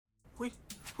Wait,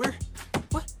 where?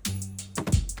 What?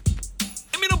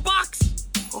 I'm in a box!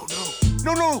 Oh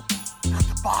no. No! Not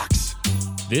the box.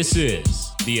 This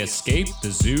is the Escape the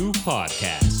Zoo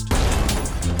podcast.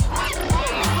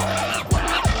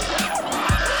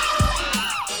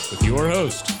 With your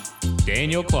host,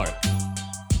 Daniel Clark.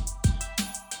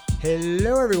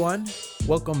 Hello, everyone.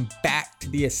 Welcome back to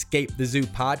the Escape the Zoo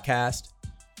podcast,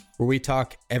 where we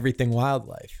talk everything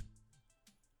wildlife.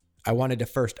 I wanted to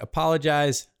first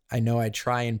apologize. I know I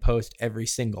try and post every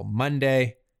single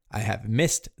Monday. I have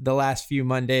missed the last few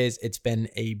Mondays. It's been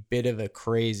a bit of a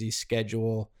crazy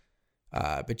schedule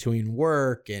between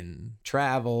work and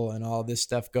travel and all this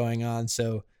stuff going on.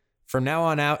 So from now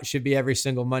on out, it should be every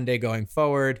single Monday going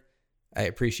forward. I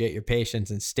appreciate your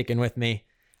patience and sticking with me.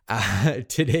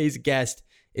 Today's guest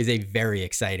is a very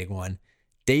exciting one.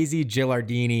 Daisy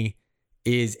Gilardini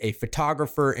is a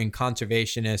photographer and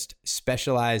conservationist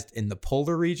specialized in the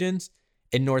polar regions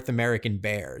and North American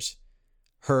bears.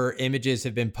 Her images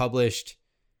have been published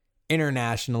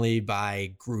internationally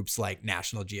by groups like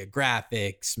National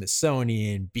Geographic,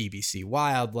 Smithsonian, BBC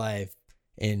Wildlife,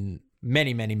 and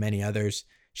many, many, many others.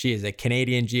 She is a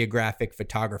Canadian Geographic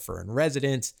photographer in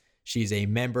residence. She's a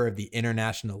member of the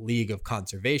International League of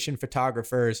Conservation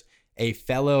Photographers, a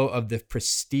fellow of the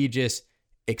prestigious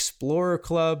Explorer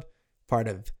Club, part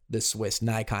of the Swiss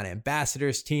Nikon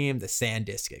Ambassadors team, the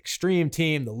SanDisk Extreme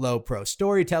team, the Low Pro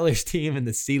Storytellers team, and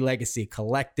the Sea Legacy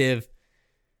Collective.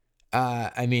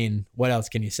 What else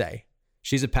can you say?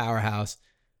 She's a powerhouse.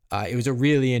 It was a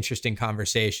really interesting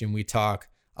conversation. We talk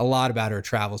a lot about her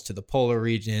travels to the polar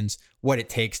regions, what it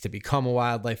takes to become a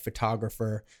wildlife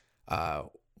photographer,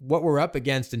 what we're up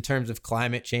against in terms of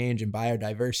climate change and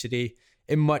biodiversity,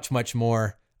 and much, much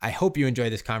more. I hope you enjoy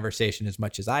this conversation as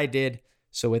much as I did.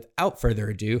 So without further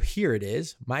ado, here it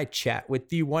is, my chat with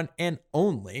the one and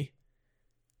only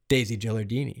Daisy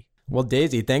Gilardini. Well,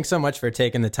 Daisy, thanks so much for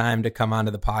taking the time to come onto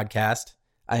the podcast.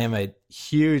 I am a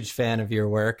huge fan of your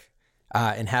work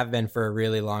and have been for a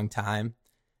really long time.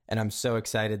 And I'm so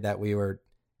excited that we were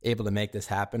able to make this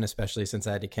happen, especially since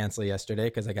I had to cancel yesterday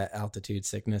because I got altitude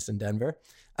sickness in Denver.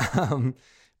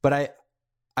 But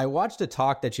I watched a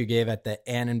talk that you gave at the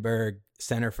Annenberg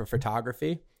Center for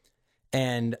Photography.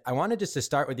 And I wanted just to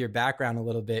start with your background a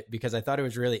little bit because I thought it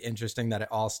was really interesting that it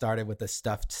all started with a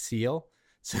stuffed seal.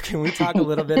 So can we talk a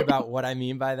little bit about what I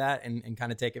mean by that and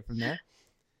kind of take it from there?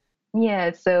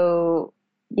 Yeah, so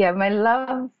my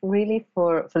love really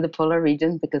for the polar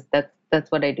region, because that's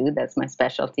what I do. That's my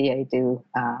specialty. I do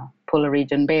polar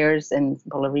region bears and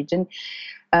polar region.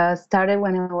 Started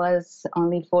when I was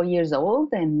only 4 years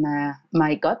old, and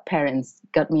my godparents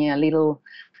got me a little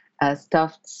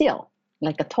stuffed seal,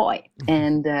 like a toy.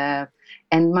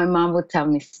 And my mom would tell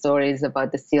me stories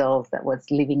about the seals that was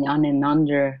living on and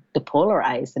under the polar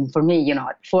ice. And for me,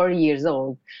 at 4 years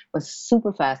old, was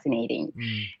super fascinating.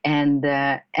 And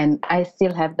I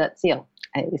still have that seal.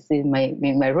 It's in my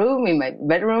room, in my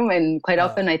bedroom, and quite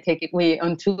often I take it with me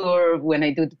on tour when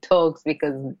I do the talks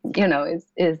because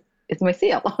it's my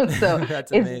seal. So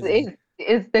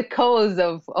it's the cause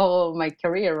of all my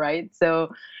career, right?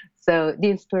 So the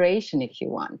inspiration, if you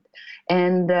want.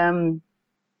 And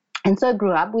so I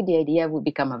grew up with the idea I would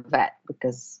become a vet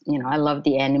because, I love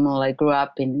the animal. I grew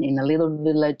up in a little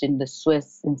village in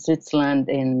Switzerland,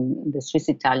 in the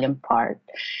Swiss-Italian part.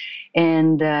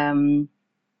 And I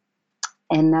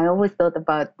always thought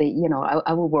about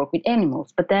I would work with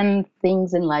animals, but then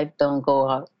things in life don't go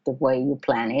out the way you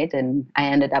plan it. And I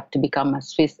ended up to become a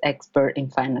Swiss expert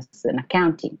in finance and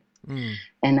accounting.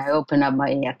 And I opened up my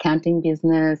accounting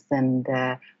business,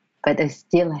 but I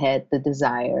still had the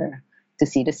desire to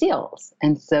see the seals.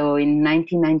 And so in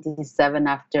 1997,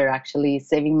 after actually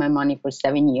saving my money for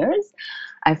 7 years,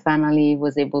 I finally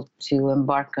was able to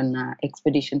embark on an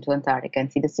expedition to Antarctica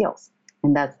and see the seals.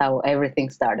 And that's how everything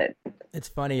started. It's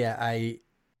funny. I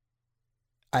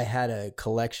had a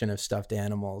collection of stuffed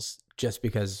animals just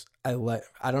because I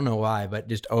don't know why, but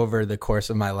just over the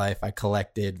course of my life, I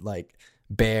collected like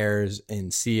bears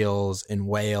and seals and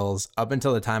whales up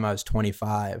until the time I was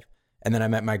 25. And then I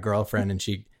met my girlfriend and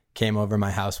she came over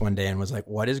my house one day and was like,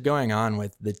 what is going on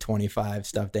with the 25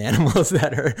 stuffed animals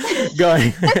that are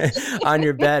going on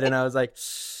your bed? And I was like,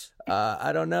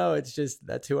 I don't know. It's just,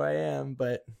 that's who I am.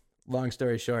 But long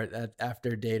story short,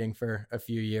 after dating for a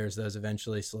few years, those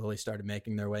eventually slowly started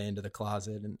making their way into the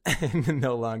closet and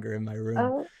no longer in my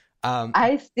room.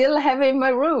 I still have in my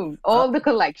room all the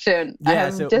collection. Yeah, I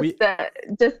have so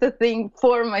just a thing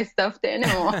for my stuffed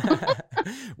animal.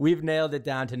 We've nailed it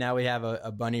down to now we have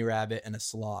a bunny rabbit and a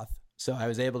sloth. So I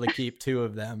was able to keep 2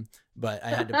 of them, but I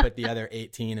had to put the other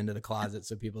 18 into the closet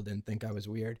so people didn't think I was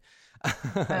weird.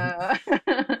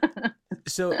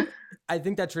 So I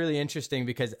think that's really interesting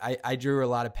because I drew a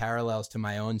lot of parallels to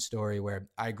my own story where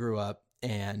I grew up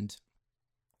and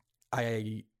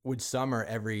I would summer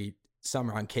every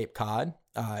summer on Cape Cod,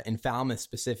 in Falmouth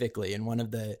specifically. And one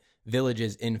of the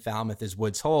villages in Falmouth is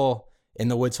Woods Hole. And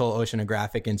the Woods Hole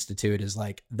Oceanographic Institute is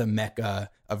like the mecca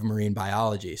of marine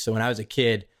biology. So when I was a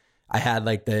kid, I had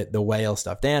like the whale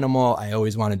stuffed animal. I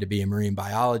always wanted to be a marine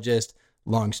biologist.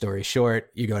 Long story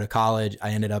short, you go to college.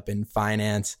 I ended up in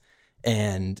finance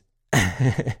and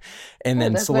and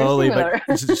then slowly but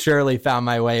surely found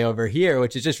my way over here,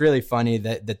 which is just really funny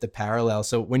that the parallel.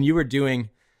 So when you were doing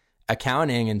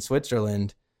accounting in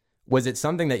Switzerland, was it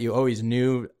something that you always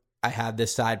knew, I have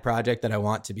this side project that I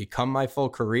want to become my full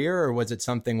career? Or was it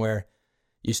something where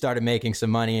you started making some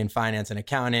money in finance and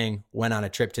accounting, went on a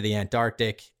trip to the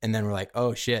Antarctic, and then were like,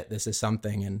 oh shit, this is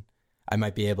something and I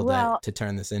might be able to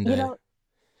turn this into...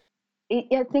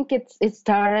 I think it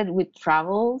started with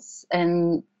travels.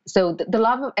 And so the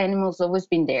love of animals always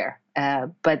been there.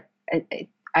 But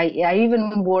I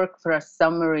even worked for a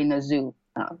summer in a zoo.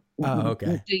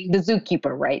 Okay. The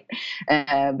zookeeper, right?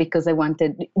 Because I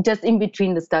wanted, just in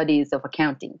between the studies of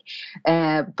accounting.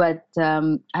 But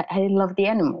I love the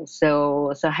animals.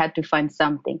 So I had to find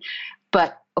something.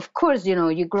 But of course,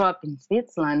 you grow up in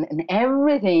Switzerland and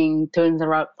everything turns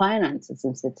around finances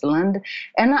in Switzerland.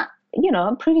 And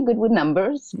I'm pretty good with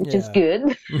numbers, which is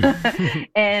good.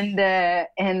 And I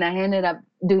ended up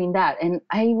doing that. And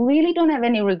I really don't have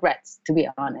any regrets, to be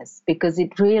honest, because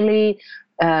it really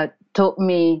taught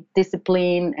me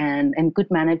discipline and good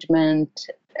management.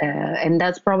 And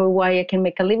that's probably why I can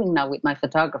make a living now with my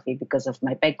photography, because of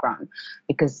my background,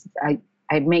 because I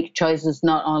make choices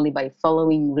not only by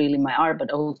following really my art, but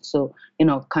also,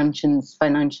 conscious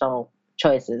financial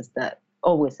choices that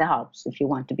always helps if you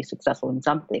want to be successful in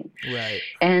something. Right.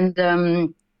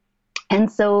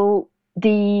 And so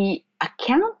the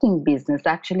accounting business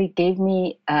actually gave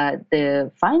me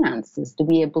the finances to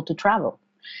be able to travel,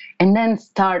 and then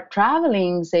start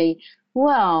traveling, say,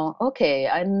 well, okay,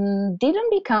 I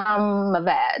didn't become a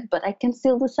vet, but I can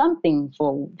still do something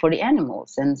for the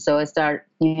animals. And so I start,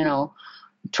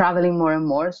 traveling more and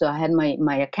more. So I had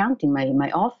my accounting,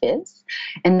 my office,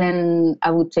 and then I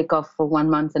would take off for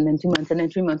 1 month, and then 2 months, and then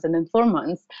 3 months, and then 4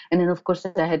 months. And then of course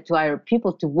I had to hire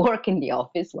people to work in the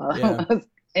office while I was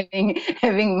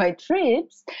having my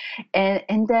trips.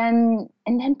 And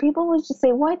then people would just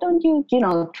say, why don't you,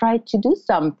 try to do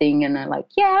something? And I'm like,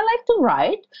 yeah, I like to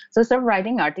write. So I started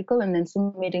writing article and then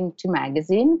submitting to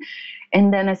magazine.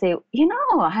 And then I say,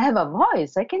 I have a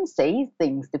voice. I can say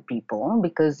things to people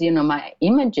because, my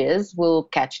images will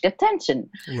catch the attention.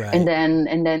 Right. And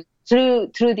then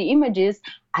through the images,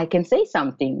 I can say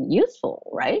something useful,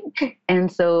 right?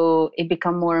 And so it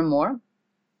became more and more.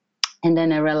 And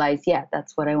then I realized,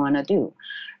 that's what I want to do.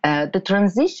 The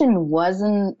transition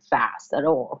wasn't fast at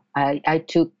all. I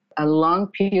took a long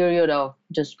period of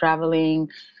just traveling,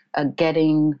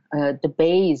 getting the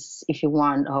base, if you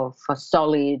want, of a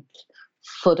solid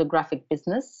photographic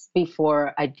business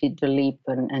before I did the leap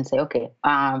and say, okay,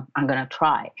 I'm going to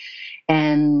try.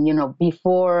 And,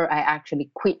 before I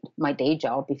actually quit my day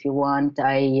job, if you want,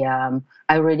 I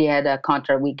already had a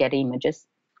contract with Getty Images.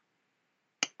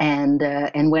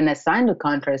 And when I signed the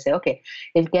contract, I say, okay,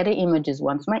 if Getty Images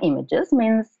wants my images,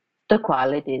 means the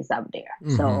quality is up there.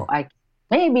 Mm-hmm. So I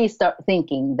maybe start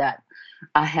thinking that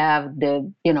I have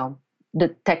the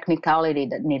technicality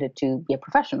that needed to be a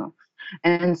professional.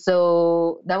 And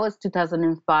so that was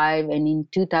 2005. And in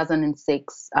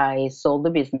 2006, I sold the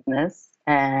business.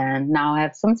 And now I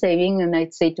have some saving. And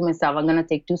I'd say to myself, I'm going to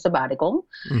take 2 sabbatical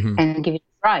and give it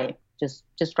a try.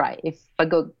 Just try. If I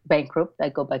go bankrupt, I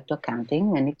go back to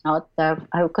accounting, and if not,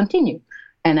 I will continue.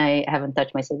 And I haven't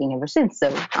touched my saving ever since.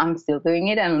 So I'm still doing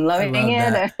it and loving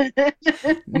it.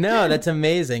 No, that's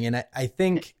amazing. And I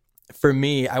think for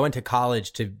me, I went to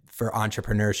college for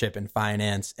entrepreneurship and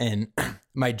finance, and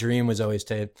my dream was always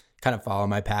to kind of follow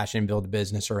my passion, build a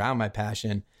business around my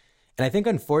passion. And I think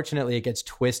unfortunately it gets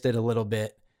twisted a little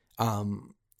bit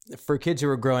for kids who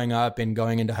are growing up and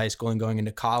going into high school and going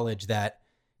into college, that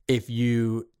if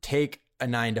you take a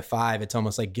 9-to-5, it's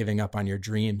almost like giving up on your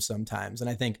dreams sometimes. And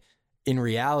I think in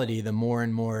reality, the more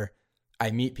and more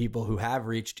I meet people who have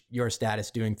reached your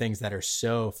status doing things that are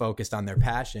so focused on their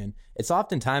passion, it's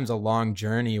oftentimes a long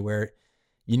journey where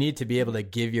you need to be able to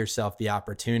give yourself the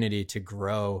opportunity to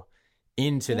grow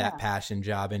into that passion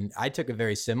job. And I took a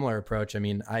very similar approach. I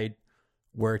mean, I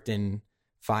worked in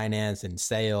finance and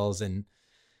sales and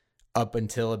up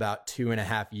until about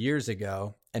 2.5 years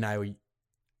ago, and I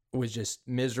was just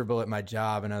miserable at my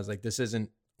job. And I was like, this isn't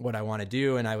what I want to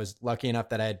do. And I was lucky enough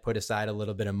that I had put aside a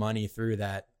little bit of money through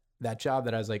that that job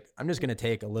that I was like, I'm just going to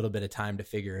take a little bit of time to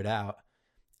figure it out.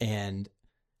 And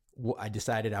I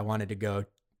decided I wanted to go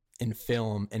and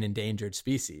film an endangered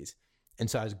species. And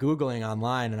so I was Googling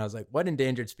online and I was like, what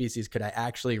endangered species could I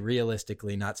actually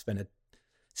realistically not spend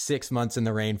 6 months in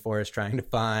the rainforest trying to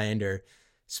find, or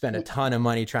spend a ton of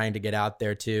money trying to get out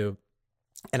there to?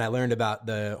 And I learned about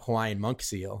the Hawaiian monk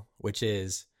seal, which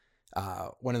is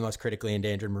one of the most critically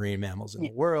endangered marine mammals in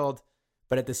the world.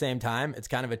 But at the same time, it's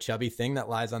kind of a chubby thing that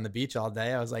lies on the beach all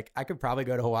day. I was like, I could probably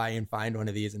go to Hawaii and find one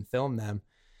of these and film them.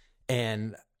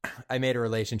 And I made a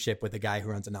relationship with a guy who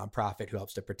runs a nonprofit who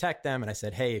helps to protect them. And I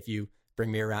said, hey, if you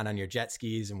bring me around on your jet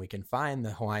skis and we can find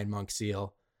the Hawaiian monk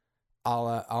seal,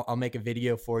 I'll make a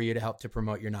video for you to help to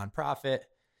promote your nonprofit.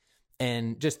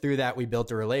 And just through that, we built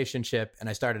a relationship, and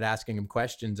I started asking him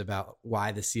questions about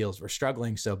why the seals were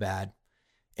struggling so bad.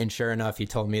 And sure enough, he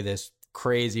told me this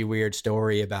crazy, weird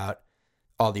story about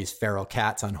all these feral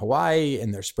cats on Hawaii,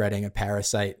 and they're spreading a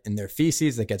parasite in their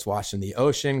feces that gets washed in the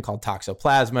ocean called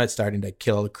toxoplasma. It's starting to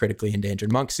kill critically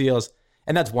endangered monk seals.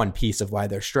 And that's one piece of why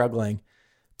they're struggling.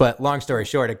 But long story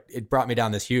short, it brought me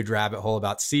down this huge rabbit hole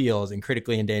about seals and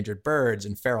critically endangered birds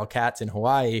and feral cats in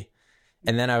Hawaii.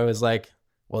 And then I was like,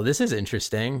 well, this is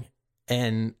interesting.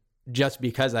 And just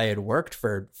because I had worked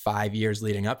for 5 years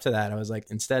leading up to that, I was like,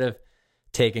 instead of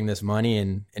taking this money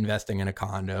and investing in a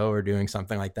condo or doing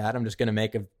something like that, I'm just going to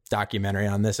make a documentary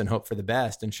on this and hope for the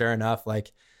best. And sure enough,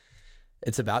 like,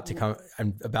 it's about to come,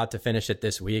 I'm about to finish it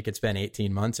this week. It's been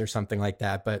 18 months or something like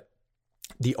that. But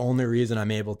the only reason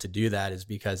I'm able to do that is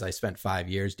because I spent 5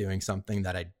 years doing something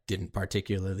that I didn't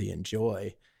particularly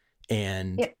enjoy.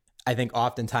 And I think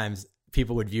oftentimes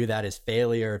people would view that as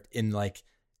failure in like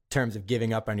terms of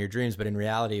giving up on your dreams. But in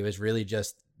reality, it was really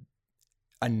just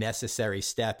a necessary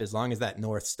step. As long as that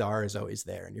North Star is always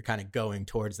there and you're kind of going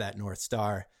towards that North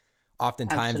Star,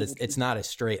 oftentimes it's not a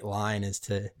straight line as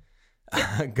to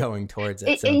going towards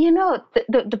it. So, you know,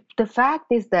 the fact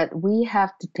is that we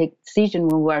have to take decision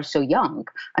when we are so young.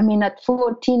 I mean, at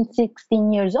 14,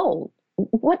 16 years old,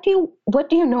 what do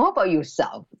you know about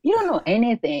yourself? You don't know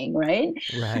anything, right?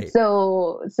 Right.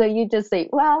 So you just say,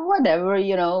 well, whatever,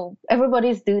 you know,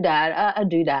 everybody's do that. I'll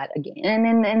do that again,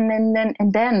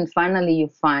 and then finally you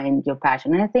find your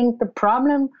passion. And I think the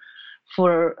problem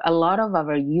for a lot of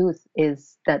our youth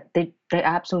is that they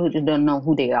absolutely don't know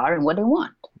who they are and what they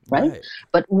want, right?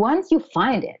 But once you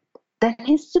find it, then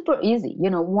it's super easy. You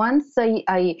know, once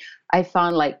I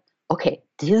found like, okay,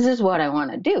 this is what I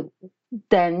want to do,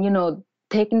 then, you know,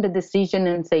 taking the decision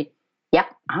and say, yeah,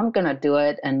 I'm going to do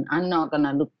it and I'm not going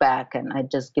to look back and I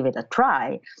just give it a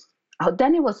try.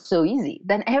 Then it was so easy.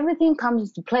 Then everything comes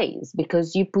into place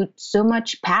because you put so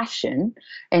much passion.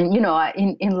 And, you know,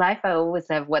 in life, I always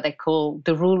have what I call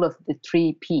the rule of the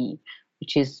 3P,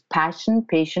 which is passion,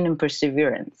 patience, and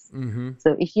perseverance. Mm-hmm.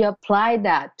 So if you apply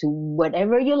that to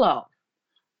whatever you love,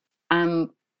 I'm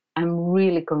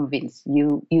really convinced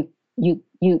you'll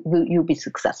be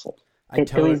successful. I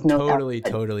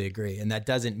totally agree. And that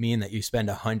doesn't mean that you spend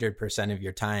 100% of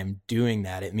your time doing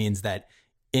that. It means that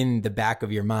in the back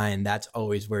of your mind, that's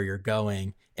always where you're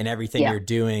going. And everything you're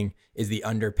doing is the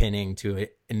underpinning to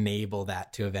enable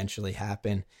that to eventually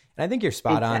happen. And I think you're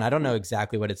spot on. I don't know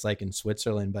exactly what it's like in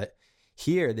Switzerland, but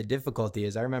here the difficulty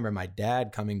is I remember my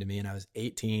dad coming to me and I was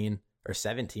 18 or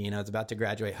 17. I was about to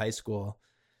graduate high school.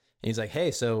 And he's like,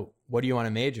 hey, so what do you want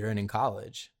to major in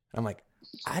college? And I'm like,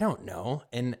 I don't know.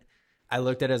 And I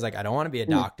looked at it as like, I don't want to be a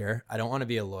doctor. I don't want to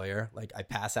be a lawyer. Like, I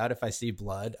pass out if I see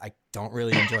blood. I don't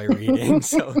really enjoy reading.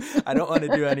 So I don't want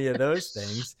to do any of those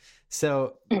things.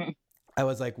 So I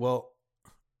was like, well,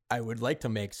 I would like to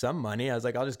make some money. I was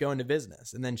like, I'll just go into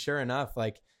business. And then sure enough,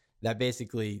 like that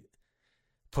basically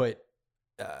put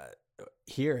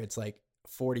here, it's like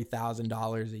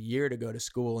 $40,000 a year to go to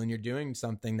school. And you're doing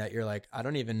something that you're like, I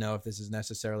don't even know if this is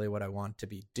necessarily what I want to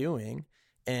be doing.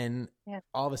 And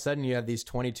all of a sudden you have these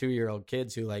 22-year-old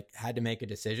kids who like had to make a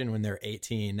decision when they're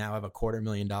 18, now have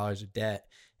 $250,000 of debt.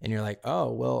 And you're like,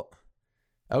 oh, well,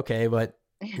 okay, but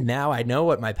now I know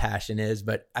what my passion is,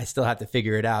 but I still have to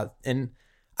figure it out. And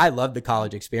I loved the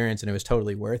college experience and it was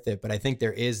totally worth it. But I think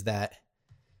there is that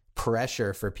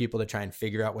pressure for people to try and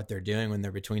figure out what they're doing when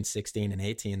they're between 16 and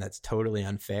 18. That's totally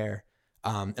unfair.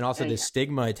 And also the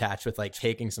stigma attached with like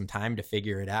taking some time to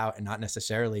figure it out and not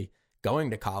necessarily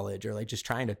going to college or like just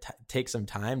trying to take some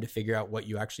time to figure out what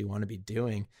you actually want to be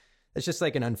doing. It's just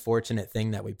like an unfortunate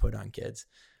thing that we put on kids.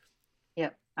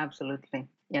 Yep, absolutely.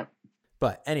 Yep.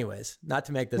 But anyways, not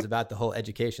to make this about the whole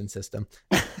education system.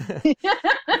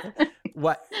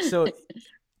 So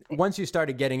once you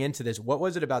started getting into this, what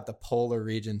was it about the polar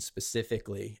region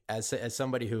specifically as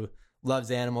somebody who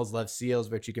loves animals, loves seals,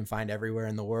 which you can find everywhere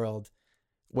in the world?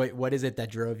 What is it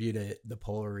that drove you to the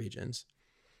polar regions?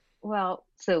 Well,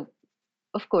 so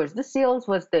of course the seals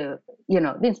was the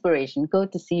inspiration, go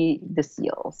to see the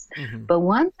seals. Mm-hmm. But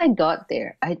once I got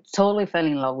there, I totally fell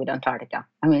in love with Antarctica.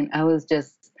 I mean, I was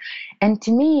just, and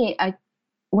to me,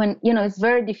 it's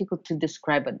very difficult to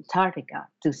describe Antarctica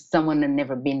to someone that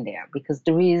never been there, because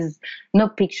there is no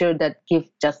picture that gives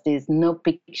justice, no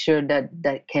picture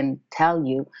that can tell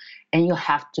you, and you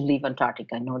have to leave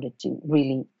Antarctica in order to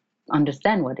really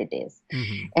understand what it is.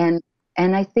 Mm-hmm.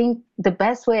 And I think the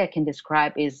best way I can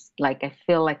describe is, like, I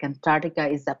feel like Antarctica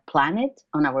is a planet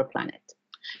on our planet.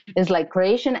 It's like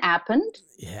creation happened,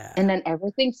 Yeah. and then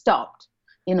everything stopped.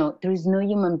 There is no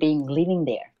human being living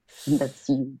there. And that's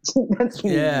huge. That's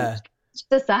huge. Yeah.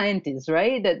 The scientists,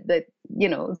 right? That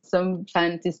some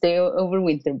scientists stay over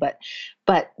winter, but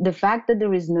the fact that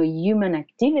there is no human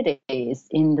activities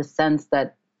in the sense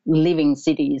that living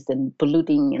cities and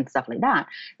polluting and stuff like that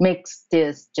makes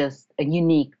this just a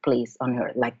unique place on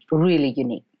Earth, like really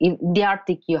unique. In the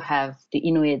Arctic, you have the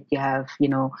Inuit, you have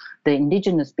the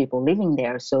indigenous people living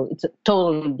there, so it's a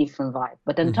totally different vibe.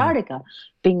 But Antarctica,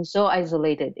 being so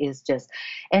isolated, is just.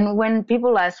 And when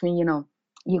people ask me,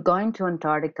 you're going to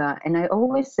Antarctica, and I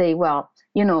always say, well,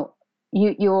 you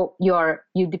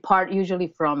depart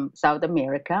usually from South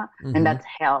America, and that's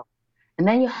hell. And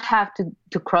then you have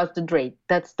to cross the Drake.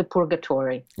 That's the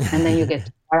purgatory. And then you get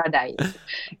to paradise.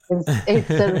 It's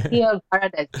a real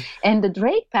paradise. And the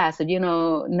Drake Passage,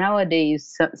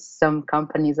 nowadays some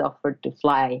companies offer to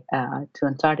fly to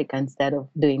Antarctica instead of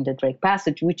doing the Drake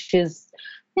Passage, which is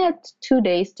 2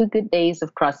 days, 2 good days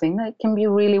of crossing. It can be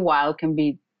really wild.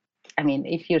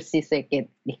 If you're seasick, it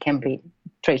can be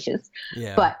treacherous.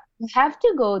 Yeah. But you have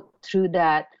to go through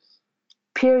that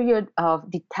period of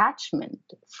detachment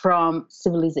from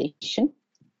civilization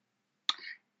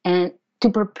and to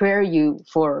prepare you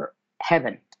for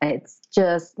heaven. It's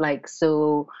just like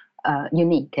so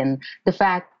unique. And the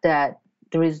fact that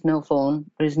there is no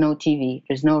phone, there is no TV,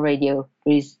 there's no radio,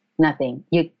 there is nothing.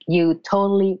 You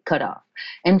totally cut off.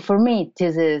 And for me,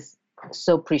 this is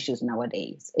so precious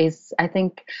nowadays. I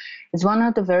think it's one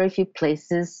of the very few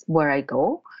places where I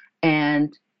go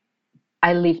and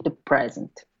I live the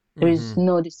present. There is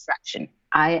no distraction.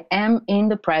 I am in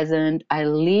the present. I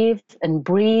live and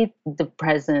breathe the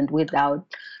present without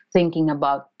thinking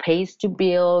about pays to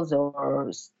bills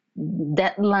or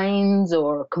deadlines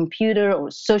or computer or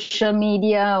social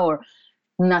media or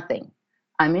nothing.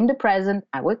 I'm in the present.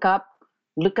 I wake up,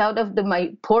 look out of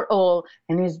my porthole,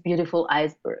 and there's beautiful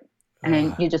iceberg. And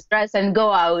then you just dress and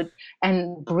go out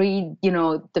and breathe,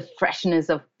 the freshness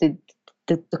of the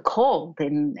cold,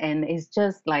 and it's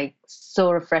just like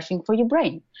so refreshing for your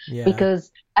brain. Yeah. Because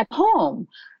at home,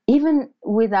 even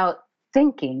without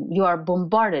thinking, you are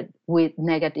bombarded with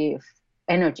negative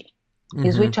energy.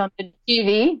 You switch on the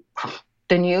TV,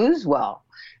 the news, well,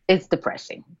 it's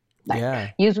depressing.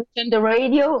 You switch on the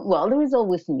radio, well, there is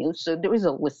always news, so there is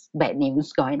always bad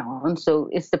news going on, so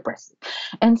it's depressing.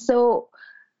 And so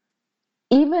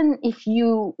even if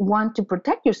you want to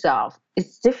protect yourself,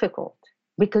 it's difficult,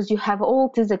 because you have all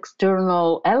this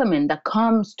external element that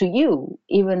comes to you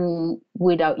even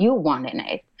without you wanting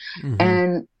it.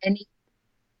 And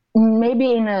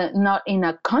maybe not in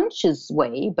a conscious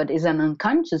way, but is an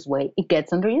unconscious way, it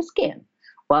gets under your skin.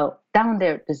 Well, down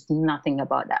there's nothing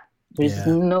about that. There's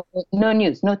no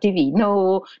news, no TV,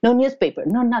 no newspaper,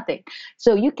 no nothing.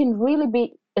 So you can really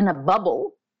be in a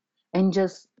bubble and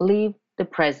just live the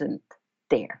present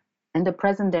there. And the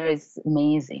present there is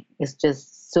amazing. It's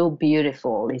just so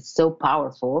beautiful. It's so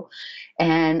powerful.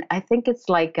 And I think it's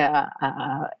like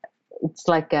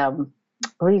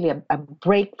really a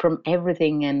break from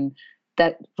everything. And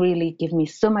that really gives me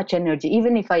so much energy.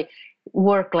 Even if I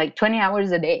work like 20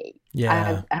 hours a day,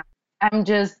 I'm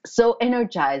just so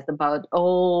energized about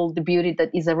all the beauty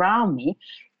that is around me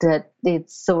that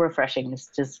it's so refreshing. It's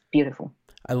just beautiful.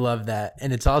 I love that.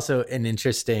 And it's also an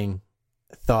interesting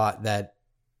thought that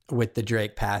with the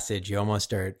Drake Passage, you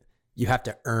have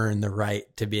to earn the right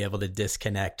to be able to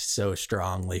disconnect so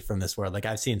strongly from this world. Like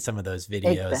I've seen some of those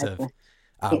videos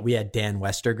of, we had Dan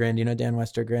Westergren. You know Dan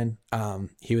Westergren?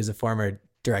 He was a former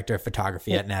director of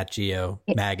photography at Nat Geo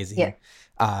magazine.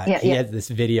 He has this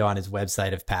video on his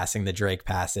website of passing the Drake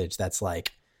Passage. That's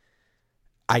like,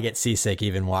 I get seasick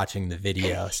even watching the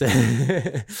video. So,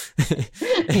 and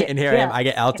here I am. I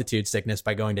get altitude sickness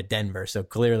by going to Denver. So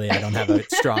clearly I don't have a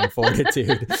strong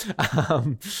fortitude.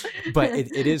 But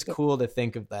it is cool to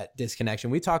think of that disconnection.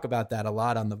 We talk about that a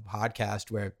lot on the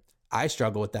podcast, where I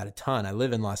struggle with that a ton. I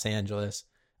live in Los Angeles.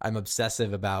 I'm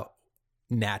obsessive about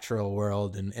natural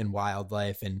world and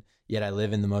wildlife. And yet I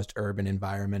live in the most urban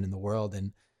environment in the world.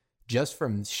 And just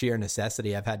from sheer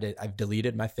necessity, I've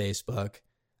deleted my Facebook.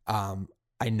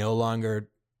 I no longer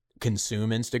consume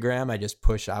Instagram. I just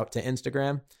push out to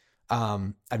Instagram.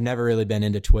 I've never really been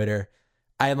into Twitter.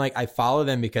 I follow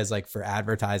them because like for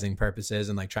advertising purposes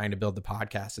and like trying to build the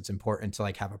podcast, it's important to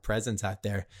like have a presence out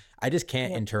there. I just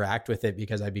can't interact with it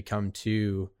because I become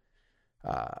too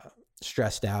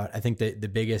stressed out. I think that the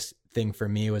biggest thing for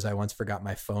me was I once forgot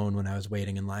my phone when I was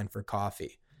waiting in line for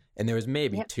coffee. And there was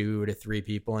maybe 2 to 3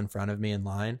 people in front of me in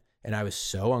line. And I was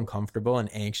so uncomfortable and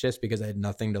anxious because I had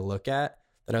nothing to look at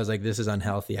that I was like, this is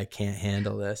unhealthy. I can't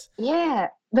handle this. Yeah.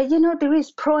 But, there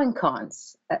is pro and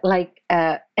cons. And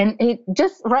it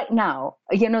just right now,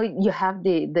 you have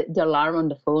the alarm on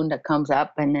the phone that comes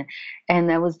up. And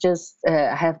I was just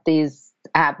have this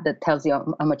app that tells you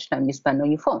how much time you spend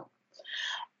on your phone.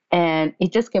 And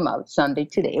it just came out Sunday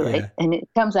today, right? Yeah. And it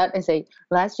comes out and say,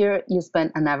 last year you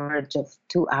spent an average of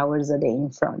 2 hours a day in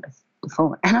front of the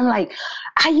phone. And I'm like,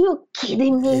 are you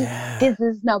kidding me? Yeah. This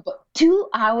is now 2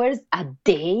 hours a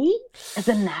day as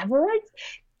an average?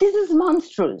 This is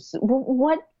monstrous.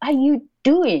 What are you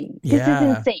doing? This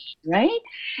is insane, right?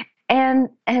 And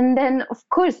then, of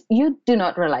course, you do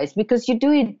not realize because you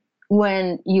do it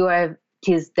when you have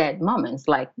these dead moments,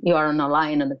 like you are on a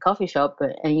line in the coffee shop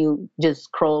and you just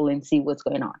scroll and see what's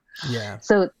going on. Yeah.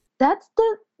 So that's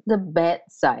the bad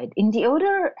side. In the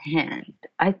other hand,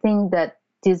 I think that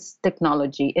this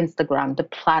technology, Instagram, the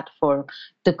platform,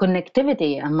 the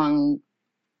connectivity among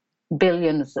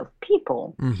billions of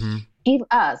people, give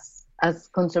us, as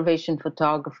conservation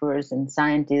photographers and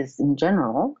scientists in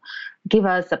general, give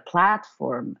us a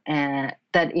platform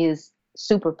that is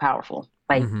super powerful.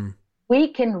 Like we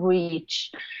can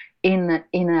reach in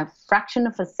a fraction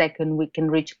of a second, we can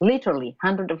reach literally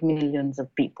hundreds of millions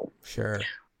of people. Sure.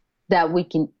 That we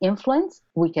can influence,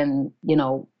 we can,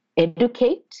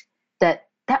 educate.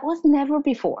 That was never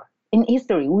before in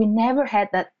history. We never had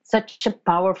such a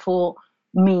powerful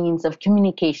means of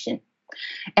communication.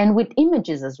 And with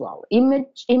images as well.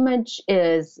 Image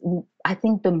is, I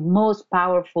think, the most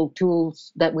powerful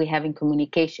tools that we have in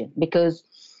communication, because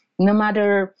no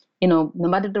matter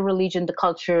the religion, the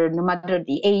culture, no matter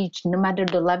the age, no matter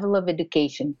the level of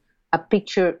education, a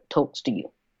picture talks to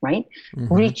you, right?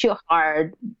 Reach your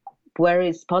heart, whether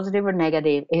it's positive or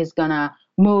negative, is gonna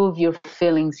move your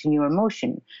feelings and your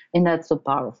emotion. And that's so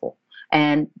powerful.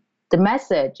 And the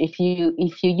message, if you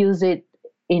use it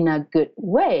in a good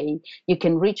way, you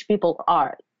can reach people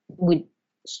with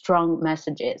strong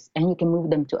messages and you can move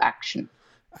them to action.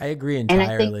 I agree entirely.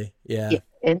 And I think, yeah.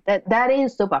 And that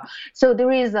is so powerful. So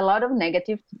there is a lot of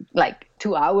negative, like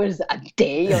 2 hours a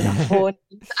day on a phone.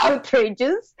 It's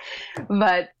outrageous.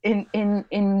 But in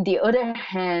the other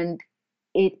hand,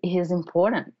 it is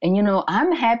important. And,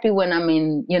 I'm happy when I'm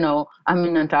in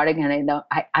Antarctica and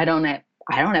I don't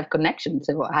have connection,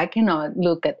 so I cannot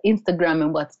look at Instagram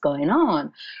and what's going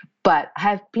on. But I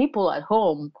have people at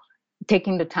home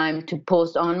taking the time to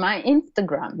post on my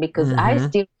Instagram because I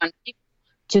still want people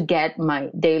to get my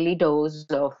daily dose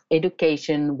of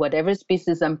education, whatever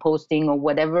species I'm posting or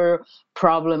whatever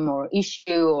problem or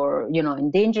issue or,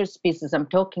 endangered species I'm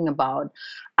talking about.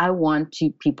 I want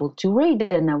people to read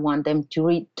it and I want them to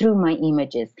read through my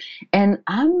images. And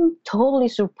I'm totally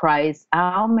surprised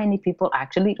how many people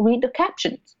actually read the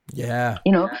captions. Yeah.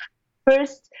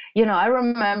 First, I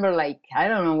remember I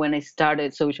don't know, when I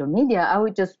started social media, I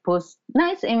would just post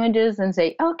nice images and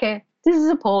say, okay, this is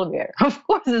a polar bear. Of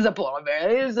course it's a polar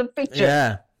bear. It's a picture.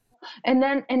 Yeah. And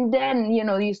then,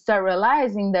 you start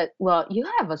realizing that, well, you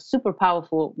have a super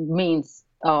powerful means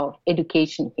of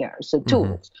education here. So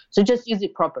tools. So just use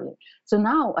it properly. So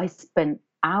now I spend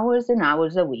hours and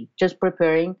hours a week just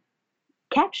preparing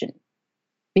caption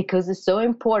because it's so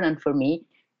important for me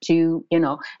to,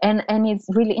 and it's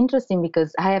really interesting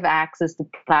because I have access to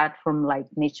platform like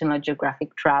National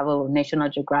Geographic Travel or National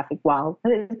Geographic Wild,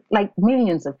 like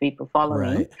millions of people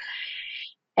following. Right.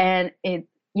 And it,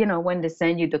 when they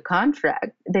send you the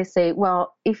contract, they say,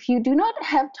 well, if you do not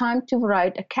have time to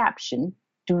write a caption,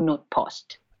 do not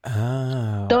post.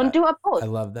 Oh, Don't do a post. I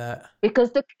love that.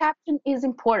 Because the caption is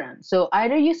important. So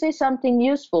either you say something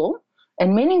useful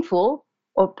and meaningful,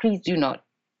 or please do not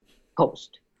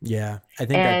post. Yeah, I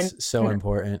think that's so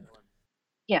important.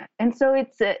 Yeah, and so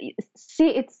it's a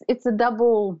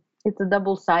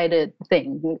double-sided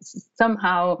thing.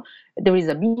 Somehow there is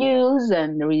abuse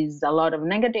and there is a lot of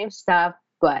negative stuff,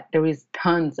 but there is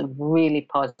tons of really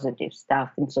positive stuff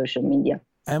in social media.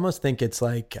 I almost think it's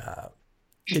like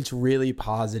it's really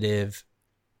positive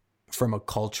from a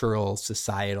cultural,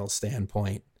 societal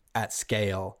standpoint at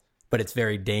scale, but it's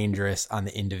very dangerous on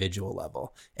the individual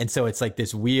level. And so it's like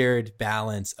this weird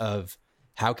balance of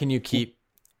how can you keep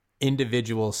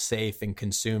individuals safe in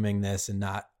consuming this and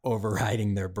not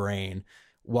overriding their brain,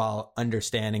 while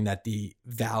understanding that the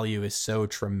value is so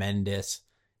tremendous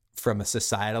from a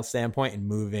societal standpoint and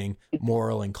moving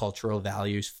moral and cultural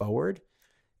values forward.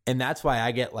 And that's why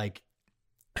I get like,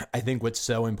 I think what's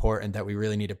so important that we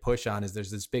really need to push on is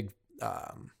there's this big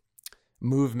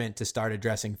movement to start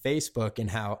addressing Facebook, and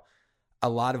how a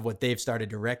lot of what they've started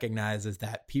to recognize is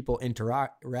that people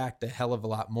interact a hell of a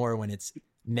lot more when it's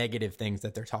negative things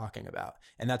that they're talking about.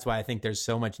 And that's why I think there's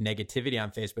so much negativity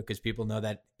on Facebook, because people know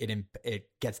that it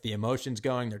gets the emotions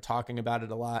going. They're talking about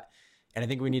it a lot. And I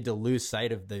think we need to lose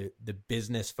sight of the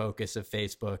business focus of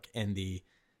Facebook and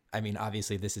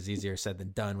obviously this is easier said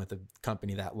than done with a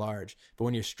company that large, but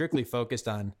when you're strictly focused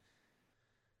on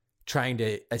trying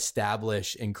to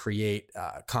establish and create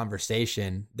a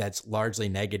conversation that's largely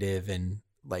negative and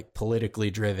like politically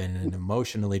driven and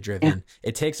emotionally driven,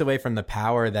 it takes away from the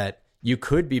power that you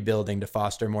could be building to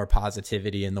foster more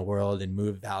positivity in the world and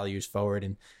move values forward.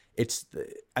 And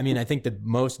I think the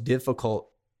most difficult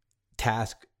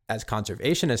task as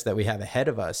conservationists that we have ahead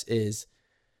of us is,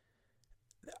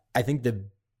 I think the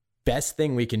best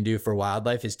thing we can do for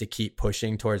wildlife is to keep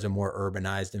pushing towards a more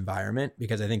urbanized environment,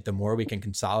 because I think the more we can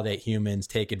consolidate humans,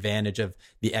 take advantage of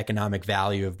the economic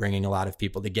value of bringing a lot of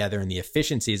people together and the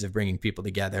efficiencies of bringing people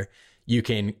together, you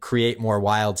can create more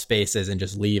wild spaces and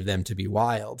just leave them to be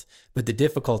wild. But the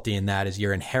difficulty in that is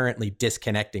you're inherently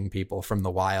disconnecting people from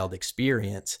the wild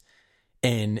experience.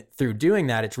 And through doing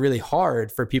that, it's really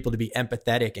hard for people to be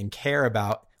empathetic and care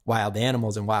about wild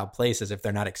animals and wild places if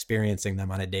they're not experiencing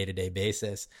them on a day-to-day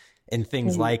basis. And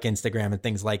things like Instagram and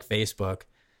things like Facebook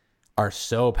are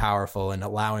so powerful in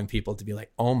allowing people to be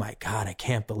like, oh my God, I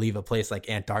can't believe a place like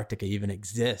Antarctica even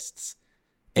exists.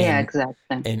 And, yeah,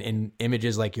 exactly. And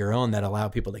images like your own that allow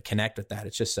people to connect with that.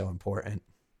 It's just so important.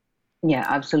 Yeah,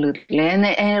 absolutely. And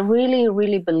I really,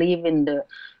 really believe in the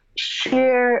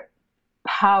sheer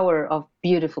power of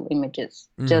beautiful images,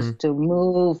 just to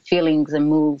move feelings and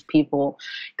move people.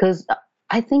 Because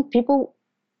I think people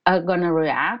are going to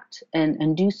react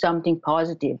and do something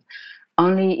positive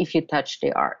only if you touch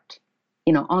the art,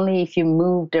 only if you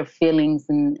move their feelings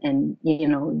and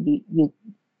you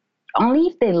only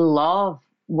if they love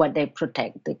what they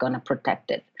protect, they're going to protect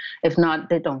it. If not,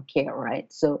 they don't care.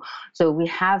 Right. So we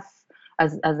have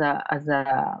as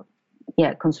a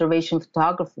conservation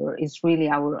photographer, is really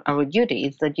our duty.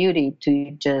 It's the duty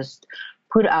to just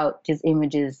put out these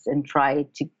images and try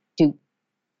to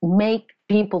make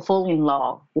people fall in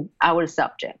love with our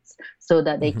subjects so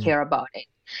that they care about it.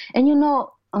 And,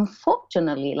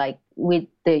 unfortunately, like with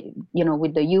the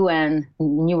UN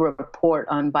new report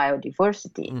on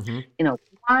biodiversity,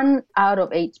 1 out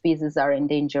of 8 species are in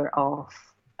danger of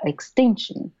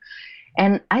extinction.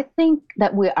 And I think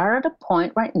that we are at a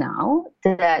point right now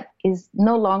that is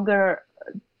no longer,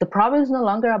 the problem is no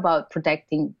longer about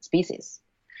protecting species.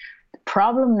 The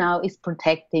problem now is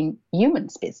protecting human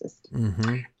species.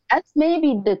 That's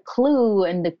maybe the clue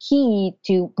and the key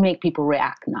to make people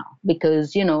react now,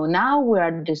 because, now we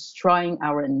are destroying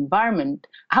our environment,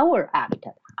 our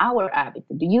habitat,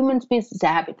 the human species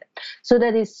habitat. So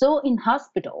that is so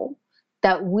inhospitable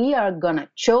that we are going to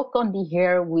choke on the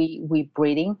air we're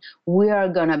breathing. We are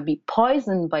going to be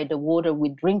poisoned by the water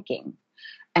we're drinking.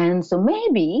 And so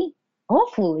maybe,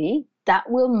 hopefully, that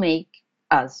will make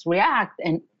us react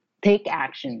and take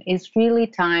action. It's really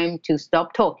time to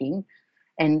stop talking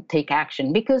and take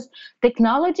action, because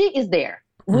technology is there.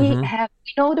 We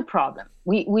know the problem.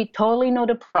 We totally know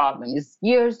the problem. It's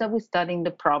years that we're studying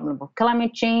the problem of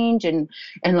climate change and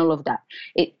all of that.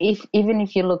 Even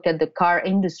if you look at the car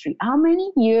industry, how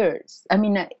many years? I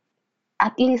mean, at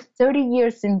least 30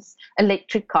 years since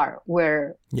electric car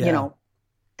were,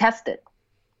 tested,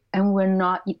 and we're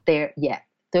not there yet.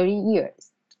 30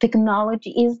 years.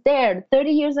 Technology is there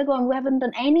 30 years ago, and we haven't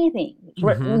done anything.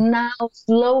 Now,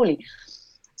 slowly.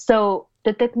 So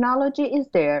the technology is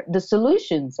there. The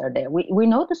solutions are there. We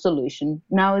know the solution.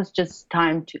 Now it's just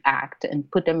time to act and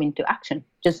put them into action.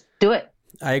 Just do it.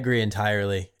 I agree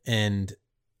entirely. And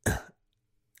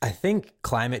I think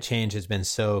climate change has been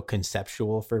so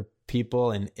conceptual for people,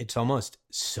 and it's almost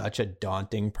such a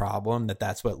daunting problem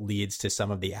that's what leads to some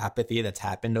of the apathy that's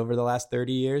happened over the last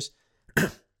 30 years.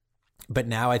 But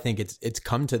now I think it's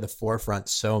come to the forefront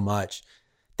so much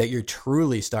that you're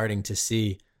truly starting to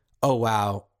see, oh,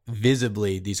 wow,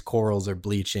 visibly these corals are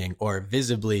bleaching, or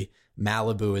visibly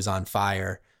Malibu is on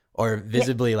fire, or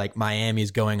visibly like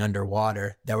Miami's going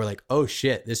underwater, that we're like, oh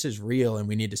shit, this is real and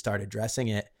we need to start addressing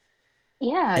it.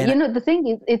 Yeah. And the thing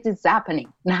is, it is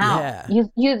happening now. Yeah.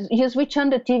 You switch on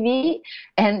the TV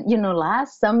and,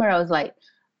 last summer I was like,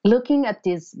 looking at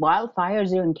these wildfires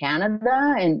here in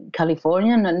Canada and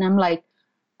California, and I'm like,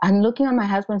 I'm looking at my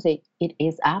husband and say, it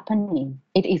is happening.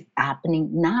 It is happening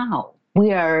now.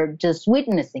 We are just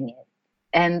witnessing it,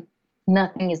 and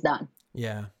nothing is done.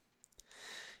 Yeah.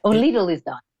 Or little is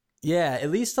done. Yeah, at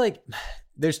least like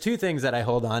there's two things that I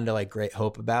hold on to like great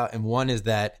hope about. And one is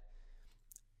that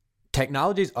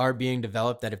technologies are being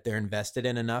developed that if they're invested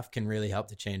in enough can really help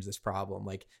to change this problem.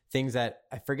 Like things that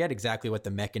I forget exactly what the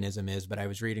mechanism is, but I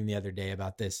was reading the other day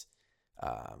about this,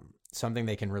 something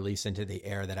they can release into the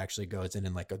air that actually goes in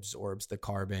and like absorbs the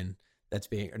carbon that's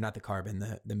being, or not the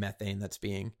carbon, the methane that's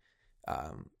being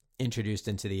introduced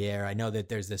into the air. I know that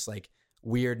there's this like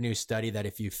weird new study that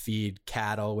if you feed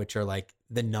cattle, which are like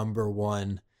the number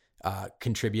one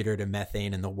contributor to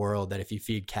methane in the world, that if you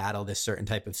feed cattle this certain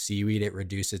type of seaweed, it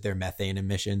reduces their methane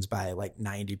emissions by like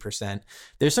 90%.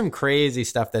 There's some crazy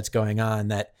stuff that's going on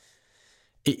that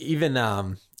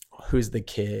even who's the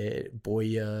kid,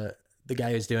 Boya, the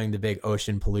guy who's doing the big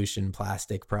ocean pollution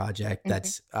plastic project.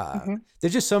 That's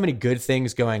there's just so many good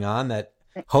things going on that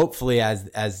hopefully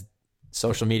as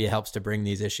social media helps to bring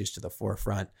these issues to the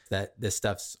forefront, that this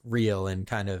stuff's real and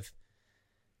kind of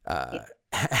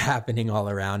happening all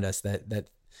around us, that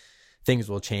things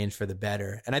will change for the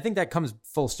better. And I think that comes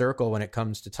full circle when it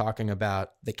comes to talking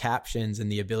about the captions and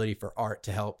the ability for art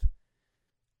to help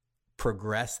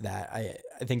progress that.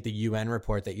 I think the UN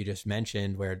report that you just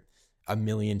mentioned, where 1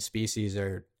 million species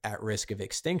are at risk of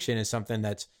extinction, is something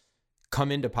that's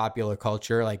come into popular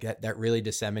culture, like that really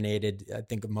disseminated. I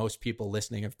think most people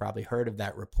listening have probably heard of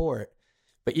that report,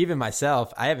 but even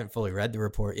myself, I haven't fully read the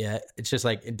report yet. It's just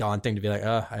like daunting to be like,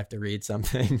 oh, I have to read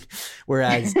something.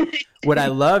 Whereas what I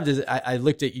loved is I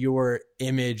looked at your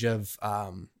image of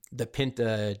the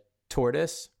Pinta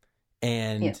tortoise,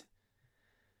 and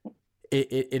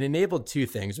it enabled two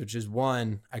things, which is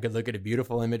one, I could look at a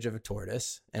beautiful image of a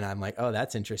tortoise and I'm like, oh,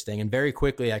 that's interesting. And very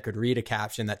quickly I could read a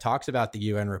caption that talks about the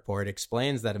UN report,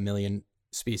 explains that 1 million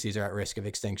species are at risk of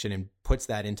extinction, and puts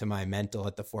that into my mental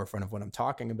at the forefront of what I'm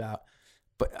talking about.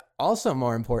 But also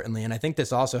more importantly, and I think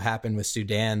this also happened with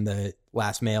Sudan, the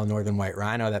last male northern white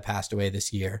rhino that passed away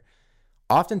this year.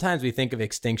 Oftentimes we think of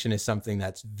extinction as something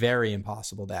that's very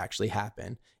impossible to actually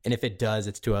happen. And if it does,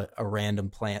 it's to a random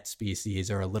plant species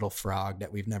or a little frog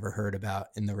that we've never heard about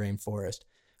in the rainforest.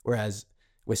 Whereas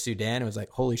with Sudan, it was like,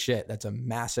 holy shit, that's a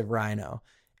massive rhino.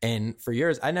 And for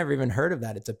years, I never even heard of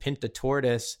that. It's a Pinta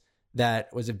tortoise that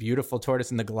was a beautiful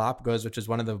tortoise in the Galapagos, which is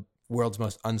one of the world's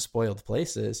most unspoiled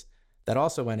places, that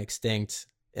also went extinct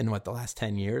in the last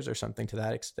 10 years or something to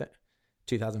that extent.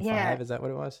 2005, is that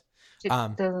what it was? Yeah.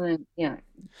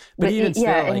 But even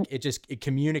still, like it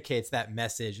communicates that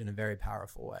message in a very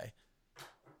powerful way.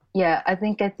 Yeah, I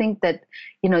think that,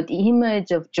 the image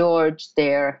of George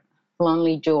there,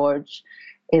 Lonely George,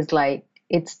 is like,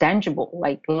 it's tangible,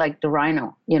 like the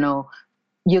rhino.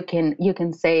 You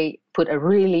can say, put a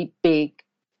really big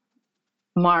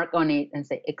mark on it and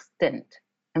say extinct.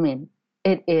 I mean,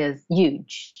 it is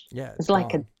huge. Yeah, it's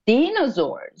like a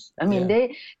dinosaurs. I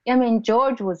mean,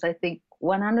 George was, I think,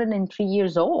 103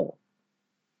 years old.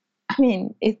 I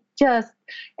mean, it's just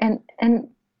and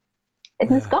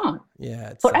it's gone. Yeah,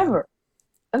 it's forever.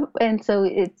 And so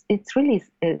it's really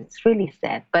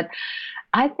sad. But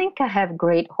I think I have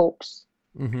great hopes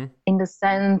in the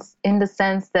sense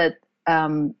that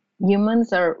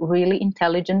humans are really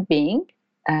intelligent beings,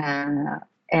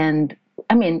 and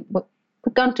I mean,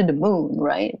 we're going to the moon,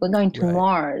 right? We're going to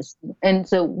Mars. And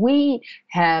so we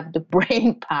have the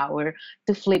brain power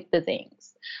to flip the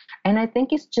things. And I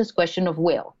think it's just a question of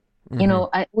will.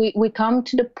 We come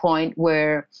to the point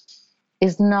where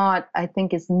it's not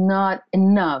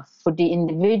enough for the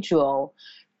individual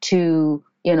to,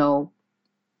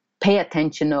 pay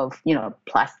attention of,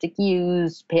 plastic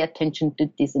use, pay attention to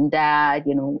this and that,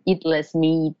 eat less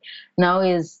meat. Now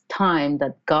is time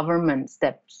that government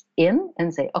steps in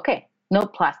and say, okay, no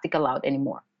plastic allowed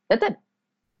anymore. That's it.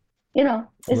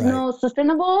 It's not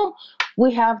sustainable.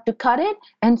 We have to cut it.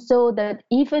 And so that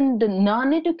even the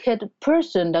non-educated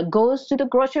person that goes to the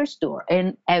grocery store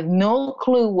and have no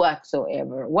clue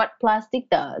whatsoever what plastic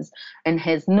does, and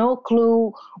has no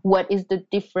clue what is the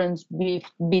difference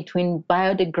between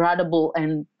biodegradable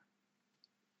and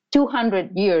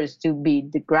 200 years to be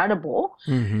degradable,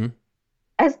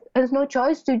 has no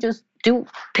choice to just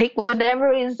take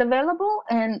whatever is available,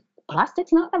 and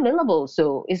plastic's not available,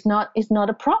 so it's not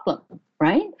a problem,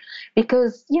 right?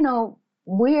 Because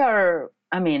we are,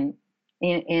 I mean,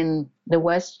 in the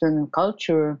Western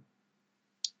culture,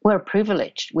 we're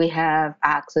privileged. We have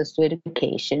access to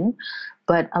education,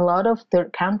 but a lot of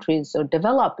third countries or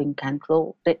developing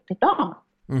countries, they don't.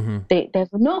 They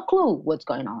have no clue what's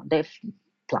going on.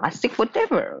 plastic,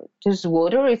 whatever. Just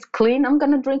water is clean. I'm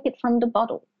going to drink it from the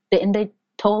bottle. And they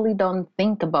totally don't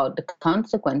think about the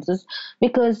consequences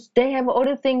because they have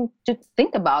other things to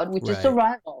think about, which is Right.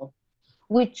 survival,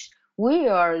 which we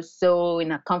are so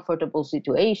in a comfortable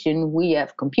situation. We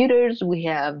have computers, we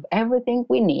have everything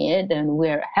we need, and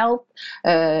we're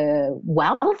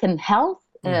wealth and health.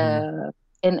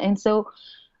 And so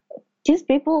these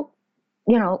people,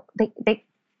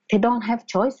 they don't have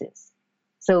choices.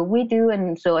 So we do,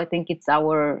 and so I think it's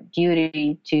our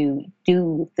duty to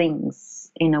do things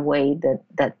in a way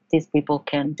that these people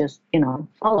can just,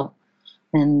 follow.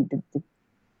 And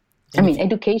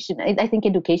education, I think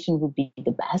education would be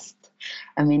the best.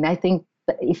 I mean, I think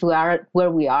that if we are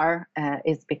where we are,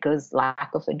 it's because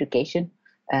lack of education.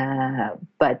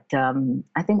 But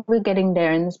I think we're getting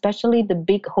there, and especially the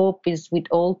big hope is with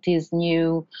all these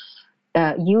new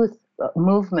youth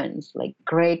movements like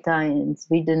Greta in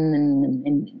Sweden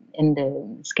and in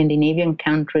the Scandinavian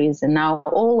countries, and now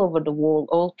all over the world,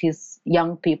 all these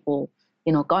young people,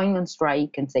 going on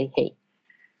strike and say, hey,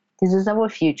 this is our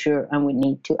future and we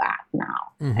need to act now.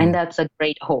 And that's a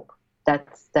great hope.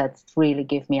 That's really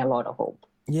give me a lot of hope.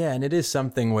 Yeah, and it is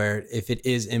something where if it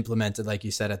is implemented, like you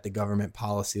said, at the government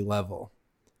policy level,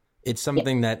 it's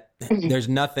something that there's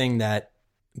nothing that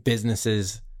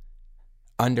businesses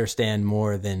understand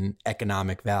more than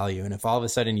economic value. And if all of a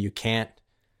sudden you can't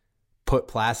put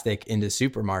plastic into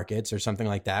supermarkets or something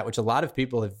like that, which a lot of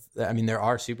people have, I mean, there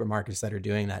are supermarkets that are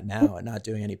doing that now and not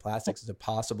doing any plastics is a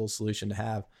possible solution to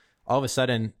have. All of a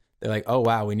sudden they're like, oh,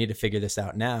 wow, we need to figure this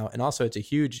out now. And also it's a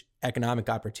huge economic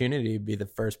opportunity to be the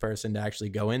first person to actually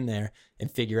go in there and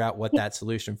figure out what that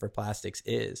solution for plastics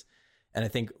is. And I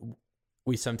think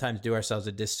we sometimes do ourselves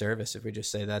a disservice if we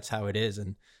just say that's how it is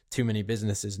and too many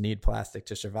businesses need plastic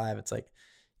to survive. It's like,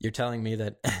 you're telling me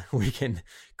that we can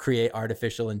create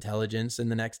artificial intelligence in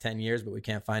the next 10 years, but we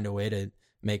can't find a way to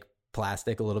make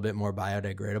plastic a little bit more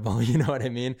biodegradable. You know what I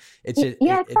mean? It's just,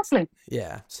 exactly.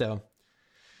 So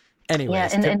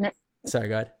anyways, sorry,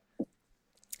 go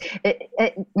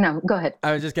ahead. No, go ahead.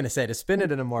 I was just going to say, to spin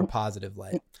it in a more positive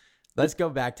light, let's go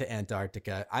back to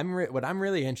Antarctica. What I'm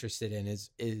really interested in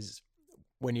is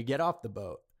when you get off the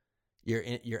boat,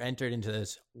 you're entered into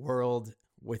this world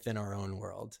within our own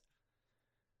world.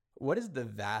 What is the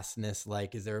vastness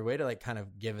like? Is there a way to kind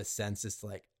of give a sense as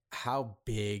to how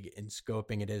big in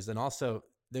scoping it is? And also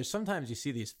there's sometimes you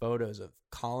see these photos of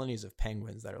colonies of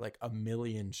penguins that are 1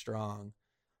 million strong.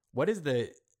 What is the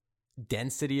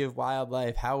density of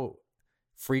wildlife? How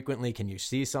frequently can you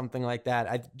see something like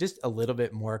that? Just a little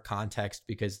bit more context,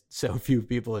 because so few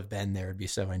people have been there. It'd be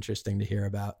so interesting to hear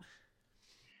about.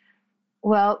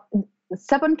 Well,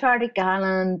 subantarctic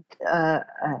island,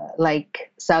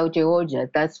 like South Georgia,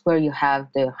 that's where you have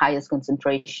the highest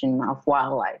concentration of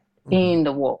wildlife in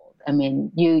the world. I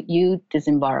mean, you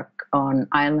disembark on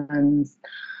islands.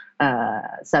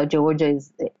 South Georgia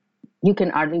you can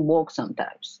hardly walk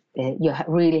sometimes. You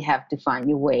really have to find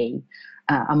your way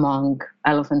among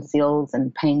elephant seals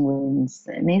and penguins,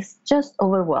 and it's just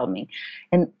overwhelming.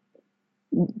 And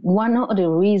one of the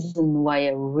reasons why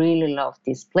I really love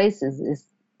these places is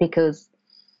because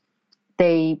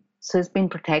it's been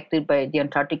protected by the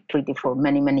Antarctic Treaty for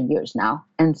many, many years now.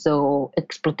 And so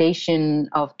exploitation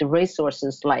of the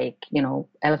resources like,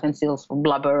 elephant seals for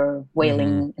blubber,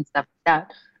 whaling and stuff like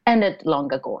that ended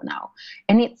long ago now.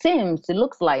 And it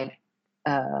looks like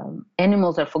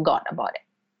animals are forgot about it.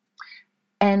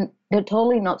 And they're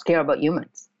totally not scared about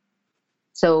humans.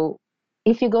 So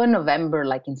if you go in November,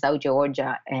 like in South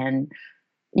Georgia, and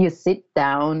you sit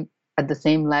down at the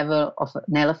same level of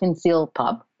an elephant seal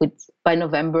pup, which by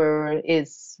November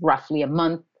is roughly a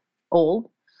month old,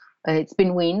 it's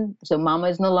been weaned, so mama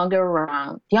is no longer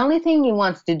around. The only thing he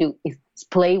wants to do is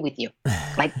play with you,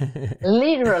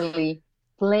 literally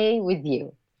play with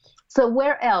you. So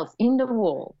where else in the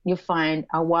world you find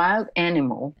a wild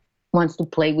animal wants to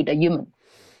play with a human?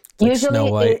 Usually,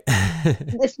 Snow White.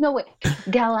 There's no way.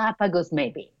 Galapagos,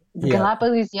 maybe. Yeah.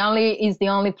 Galapagos is the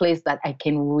only place that I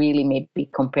can really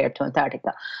maybe compare to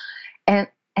Antarctica, and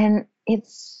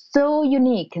it's so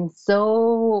unique and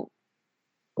so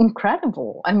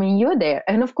incredible. I mean, you're there,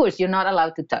 and of course, you're not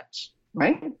allowed to touch,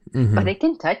 right? But they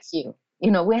can touch you.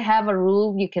 We have a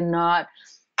rule: you cannot.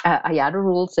 IATA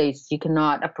rule says you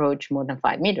cannot approach more than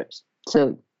 5 meters.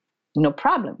 So, no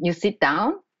problem. You sit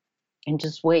down and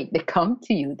just wait. They come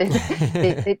to you. They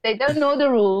don't know the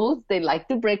rules. They like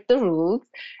to break the rules.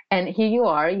 And here you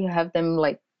are. You have them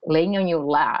laying on your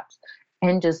laps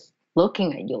and just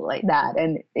looking at you like that.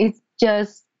 And it's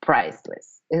just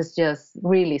priceless. It's just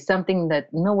really something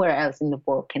that nowhere else in the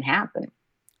world can happen.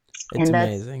 It's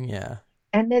amazing. Yeah.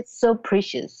 and it's so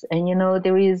precious. And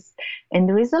there is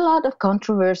a lot of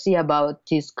controversy about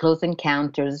these close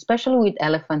encounters, especially with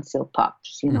elephant seal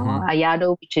pups.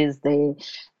 IATO, which is the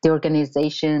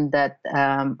organization that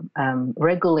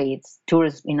regulates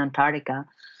tourism in Antarctica,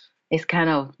 is kind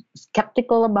of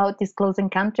skeptical about these close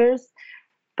encounters.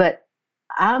 But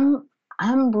I'm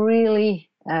really,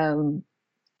 and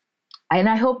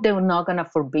I hope they're not going to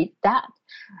forbid that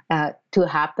to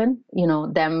happen.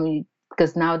 Them,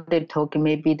 because now they're talking,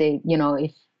 maybe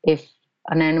if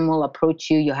an animal approach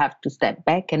you, you have to step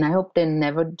back. And I hope they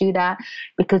never do that,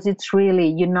 because it's really,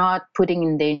 you're not putting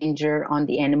in danger on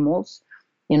the animals.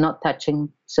 You're not touching,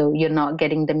 so you're not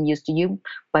getting them used to you.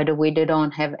 By the way, they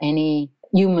don't have any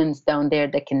humans down there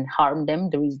that can harm them.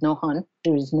 There is no hunt.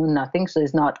 There is no nothing. So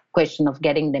it's not a question of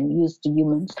getting them used to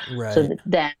humans. Right. So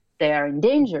that they are in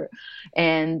danger,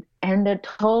 and they're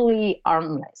totally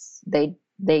harmless. They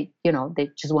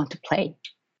just want to play.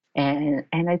 And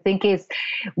I think it's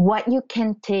what you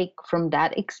can take from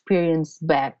that experience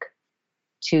back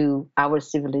to our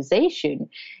civilization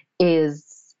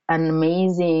is an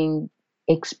amazing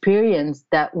experience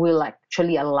that will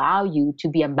actually allow you to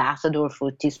be ambassador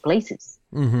for these places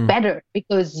better,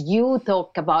 because you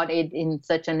talk about it in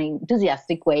such an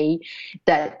enthusiastic way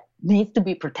that needs to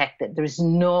be protected. There's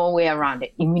no way around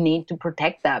it. You need to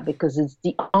protect that, because it's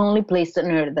the only place on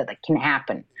earth that can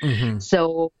happen.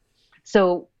 So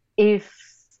if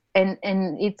and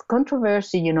it's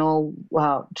controversy,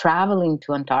 traveling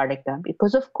to Antarctica,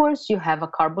 because of course you have a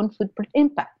carbon footprint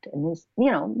impact, and it's,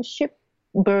 the ship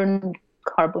burned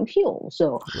carbon fuel.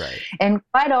 So, right. And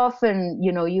quite often,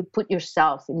 you put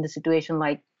yourself in the situation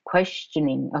like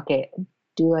questioning, okay,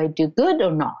 do I do good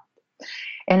or not?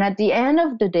 And at the end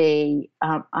of the day,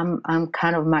 I'm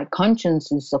kind of, my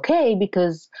conscience is okay,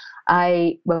 because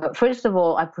first of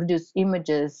all, I produce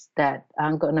images that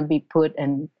I'm going to be put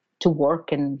to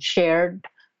work and shared,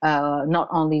 not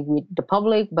only with the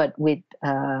public, but with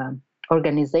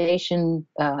organizations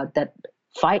that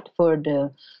fight for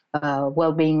the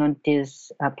well-being on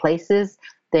these places.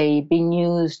 They've been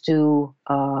used to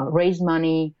raise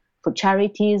money for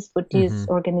charities for this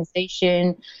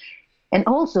organization. And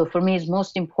also, for me, it's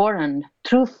most important,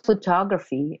 through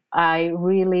photography,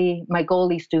 my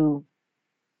goal is to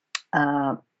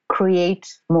create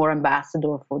more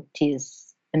ambassador for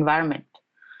this environment.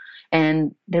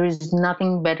 And there is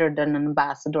nothing better than an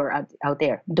ambassador out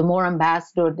there. The more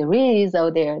ambassador there is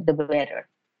out there, the better,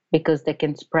 because they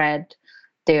can spread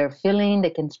their feeling, they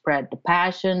can spread the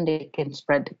passion, they can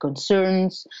spread the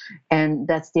concerns. And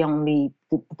that's the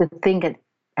thing that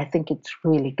I think it's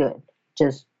really good.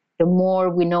 Just the more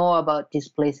we know about these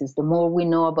places, the more we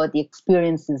know about the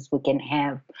experiences we can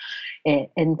have,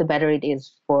 and the better it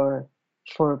is for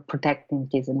protecting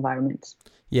these environments.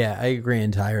 Yeah, I agree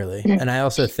entirely. And I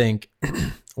also think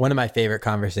one of my favorite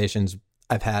conversations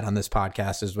I've had on this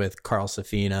podcast is with Carl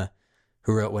Safina,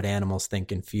 who wrote What Animals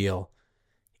Think and Feel.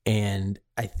 And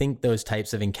I think those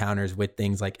types of encounters with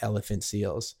things like elephant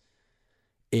seals,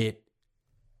 it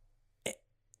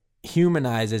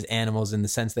humanizes animals in the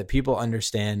sense that people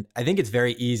understand. I think it's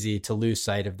very easy to lose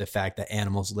sight of the fact that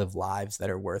animals live lives that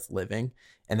are worth living,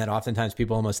 and that oftentimes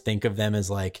people almost think of them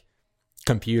as like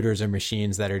computers or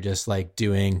machines that are just like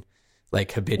doing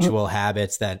like habitual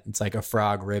habits, that it's like a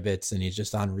frog ribbits and he's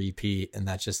just on repeat, and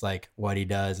that's just like what he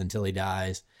does until he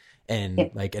dies. And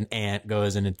like an ant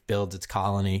goes and it builds its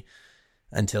colony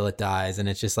until it dies. And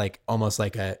it's just like almost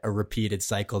like a repeated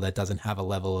cycle that doesn't have a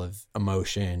level of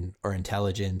emotion or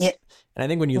intelligence. Yeah. And I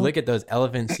think when you look at those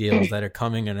elephant seals that are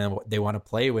coming and they want to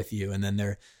play with you, and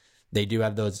then they do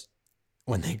have those,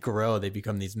 when they grow, they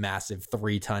become these massive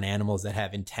 3-ton animals that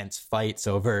have intense fights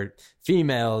over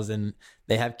females, and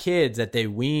they have kids that they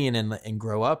wean and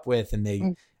grow up with, and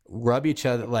they rub each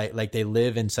other like they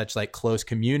live in such like close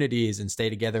communities and stay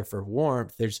together for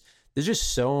warmth. There's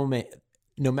just so many.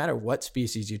 No matter what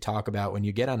species you talk about, when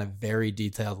you get on a very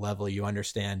detailed level, you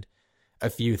understand a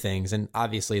few things. And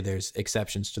obviously there's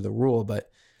exceptions to the rule, but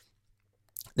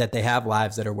that they have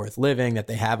lives that are worth living, that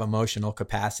they have emotional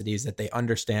capacities, that they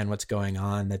understand what's going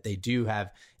on, that they do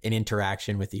have an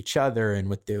interaction with each other and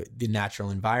with the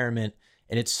natural environment.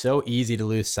 And it's so easy to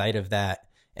lose sight of that.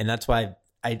 And that's why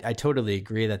I totally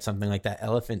agree that something like that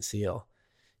elephant seal,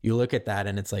 you look at that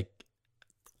and it's like,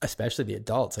 especially the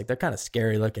adults, like they're kind of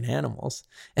scary looking animals.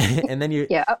 And then you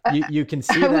can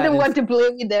see that. I wouldn't want to play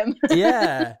with them.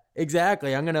 Yeah,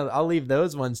 exactly. I'll leave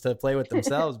those ones to play with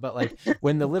themselves. But like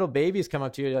when the little babies come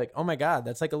up to you, you're like, oh my God,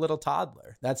 that's like a little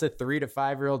toddler. That's a 3 to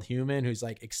 5-year-old human who's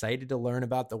like excited to learn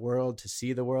about the world, to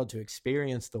see the world, to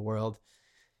experience the world.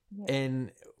 Yeah.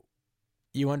 And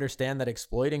you understand that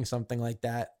exploiting something like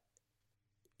that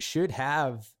should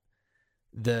have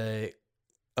the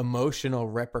emotional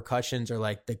repercussions or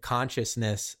like the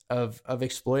consciousness of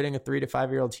exploiting a 3 to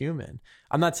 5 year old human.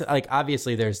 I'm not like,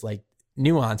 obviously there's like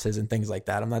nuances and things like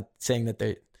that. I'm not saying that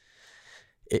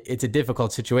it's a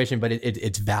difficult situation, but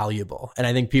it's valuable. And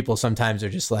I think people sometimes are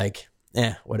just like,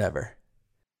 whatever.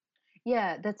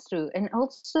 Yeah, that's true. And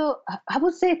also, I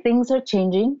would say things are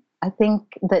changing. I think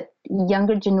that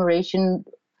younger generation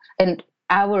and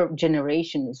our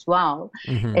generation as well,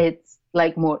 it's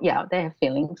like more, they have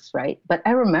feelings, right? But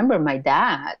I remember my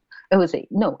dad, I would say,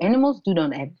 no, animals do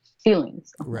not have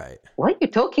feelings. Right. What are you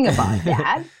talking about,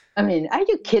 Dad? I mean, are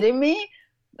you kidding me?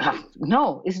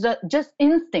 No, it's just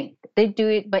instinct. They do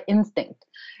it by instinct.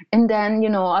 And then,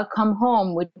 I come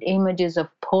home with images of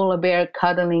polar bear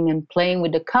cuddling and playing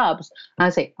with the cubs. And I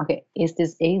say, okay, is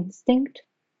this instinct?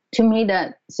 To me,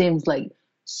 that seems like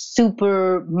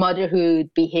super motherhood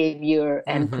behavior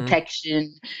and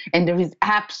protection. And there is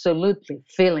absolutely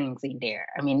feelings in there.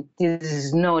 I mean, there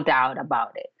is no doubt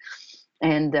about it.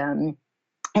 And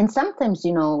sometimes,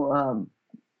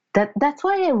 that's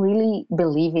why I really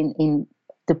believe in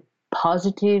the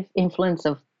positive influence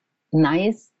of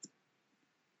nice,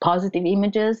 positive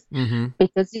images,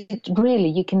 because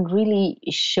you can really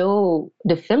show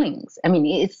the feelings. I mean,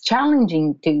 it's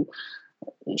challenging to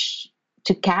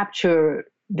capture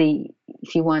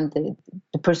if you want the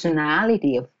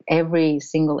personality of every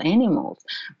single animal,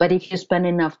 but if you spend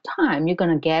enough time, you're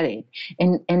gonna get it,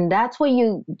 and that's why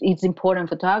it's important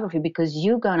photography, because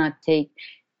you're gonna take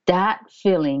that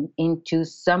feeling into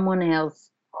someone else's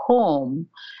home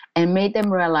and make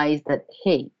them realize that,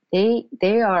 hey,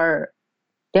 they are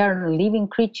living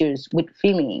creatures with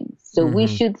feelings, so we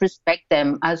should respect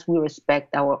them as we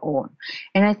respect our own.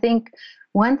 And I think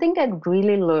one thing I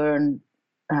really learned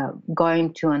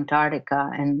going to Antarctica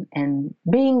and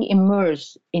being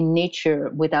immersed in nature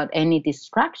without any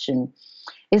distraction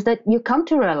is that you come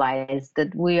to realize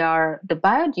that the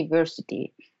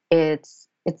biodiversity, it's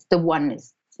the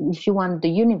oneness. If you want, the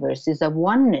universe is a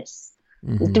oneness.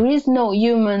 There is no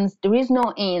humans, there is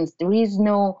no ants, there is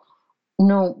no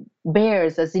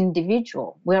bears as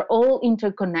individual. We're all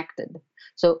interconnected.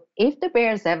 So if the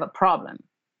bears have a problem,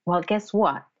 well, guess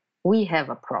what? We have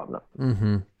a problem.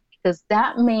 Because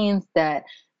that means that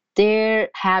their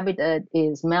habitat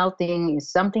is melting, is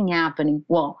something happening.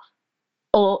 Well,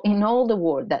 in all the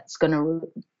world, that's going to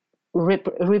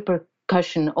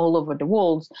repercussion all over the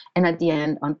world, and at the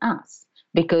end on us.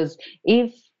 Because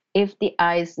if the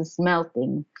ice is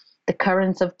melting, the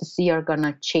currents of the sea are going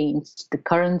to change. The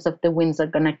currents of the winds are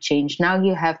going to change. Now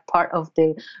you have part of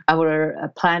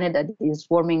our planet that is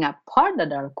warming up, part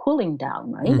that are cooling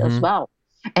down, right, as well.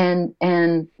 And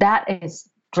that is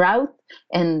drought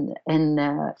and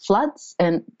floods,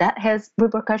 and that has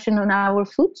repercussion on our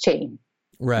food chain,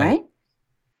 right?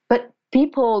 But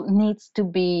people needs to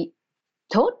be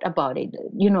taught about it.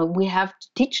 We have to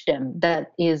teach them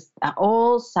that is a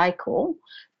whole cycle,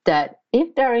 that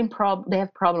if they're they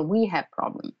have problem, we have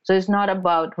problem. So it's not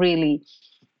about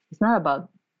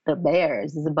the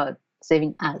bears, it's about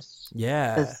saving us,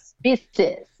 the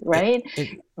species, right?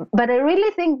 But I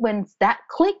really think when that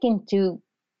click into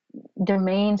the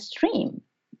mainstream,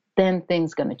 then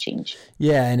things gonna change.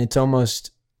 Yeah, and it's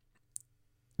almost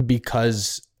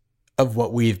because of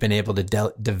what we've been able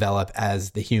to develop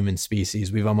as the human species,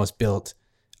 we've almost built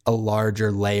a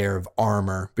larger layer of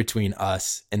armor between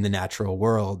us and the natural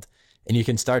world. And you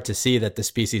can start to see that the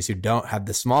species who don't have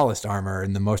the smallest armor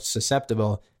and the most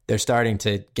susceptible, they're starting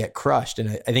to get crushed.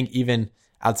 And I think even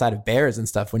outside of bears and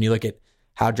stuff, when you look at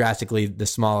how drastically the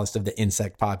smallest of the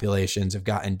insect populations have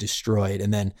gotten destroyed,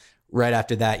 and then right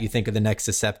after that, you think of the next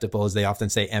susceptible, as they often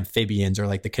say, amphibians, or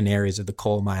like the canaries of the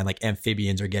coal mine, like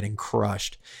amphibians are getting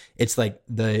crushed. It's like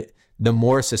the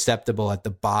more susceptible at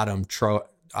the bottom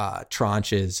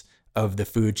tranches of the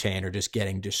food chain are just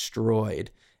getting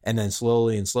destroyed. And then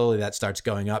slowly that starts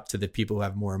going up to the people who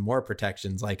have more and more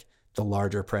protections, like the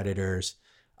larger predators.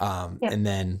 And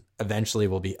then eventually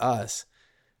will be us.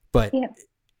 But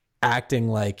acting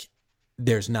like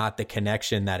there's not the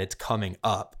connection that it's coming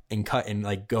up and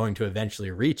like going to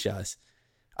eventually reach us.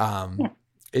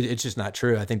 It's just not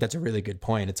true. I think that's a really good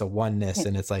point. It's a oneness,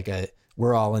 and it's like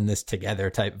we're all in this together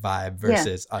type vibe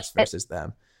versus us versus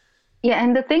them. Yeah,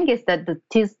 and the thing is that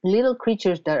these little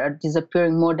creatures that are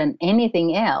disappearing more than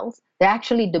anything else, they're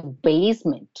actually the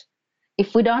basement.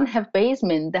 If we don't have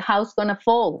basement, the house gonna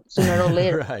fall sooner or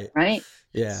later, right?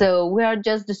 Yeah. So we are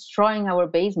just destroying our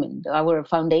basement, our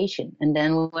foundation, and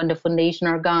then when the foundation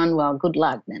are gone, well, good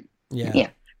luck then.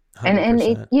 Yeah. 100%. And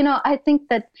it, I think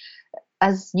that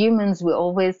as humans, we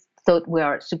always thought we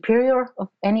are superior of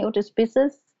any other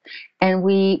species, and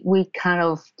we kind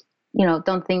of,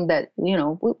 don't think that,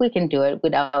 we can do it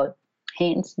without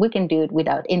hands, we can do it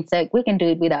without insect, we can do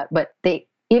it without, but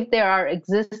if they are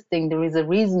existing, there is a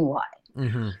reason why.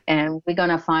 And we're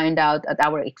gonna find out at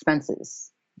our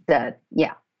expenses that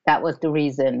that was the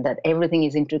reason, that everything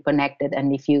is interconnected.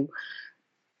 And if you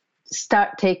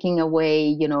start taking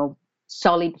away,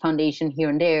 solid foundation here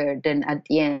and there, then at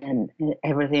the end,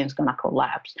 everything's going to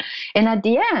collapse. And at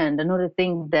the end, another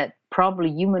thing that probably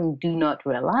humans do not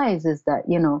realize is that,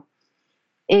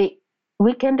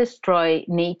 we can destroy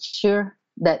nature,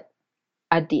 that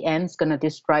at the end is going to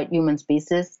destroy human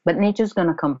species, but nature's going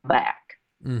to come back.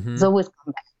 It's always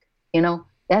come back, it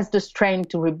has the strength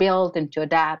to rebuild and to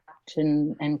adapt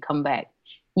and come back.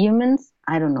 Humans,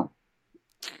 I don't know.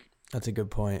 That's a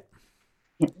good point.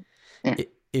 Yeah.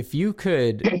 If you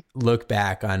could look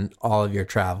back on all of your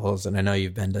travels, and I know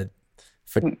you've been to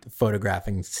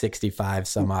photographing 65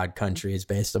 some odd countries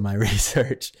based on my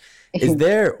research, is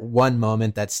there one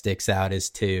moment that sticks out as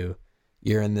to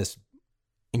you're in this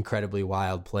incredibly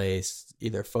wild place,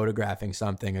 either photographing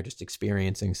something or just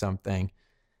experiencing something,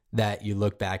 that you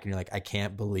look back and you're like, I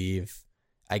can't believe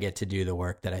I get to do the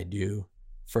work that I do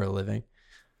for a living?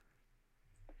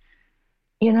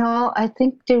 I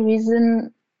think the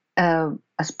reason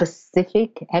a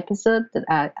specific episode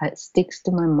that sticks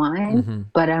to my mind,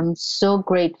 but I'm so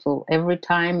grateful every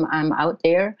time I'm out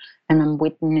there and I'm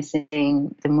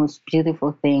witnessing the most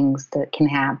beautiful things that can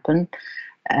happen.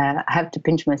 I have to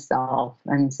pinch myself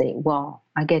and say, wow,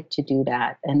 I get to do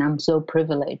that. And I'm so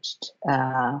privileged.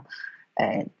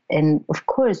 And of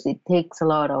course, it takes a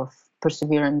lot of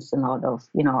perseverance and a lot of,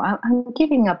 I'm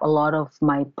giving up a lot of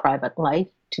my private life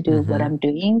to do what I'm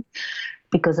doing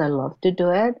because I love to do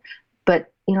it.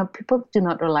 But, people do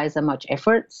not realize how much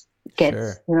effort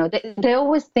gets. Sure. They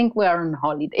always think we are on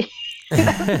holiday.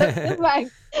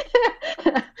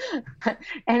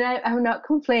 And I'm not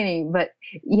complaining, but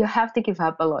you have to give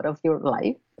up a lot of your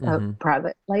life,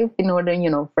 private life, in order,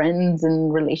 friends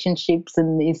and relationships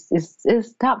and these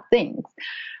top things.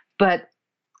 But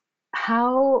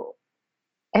how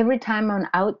every time I'm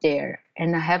out there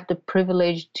and I have the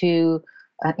privilege to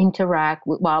interact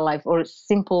with wildlife or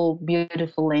simple,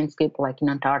 beautiful landscape like in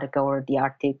Antarctica or the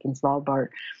Arctic in Svalbard,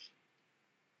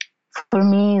 for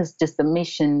me, it's just a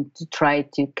mission to try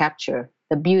to capture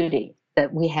the beauty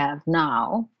that we have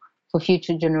now for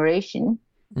future generation,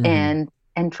 and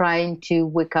trying to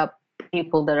wake up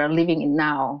people that are living it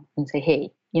now and say,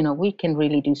 hey, we can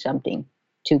really do something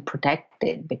to protect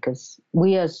it, because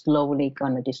we are slowly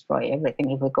going to destroy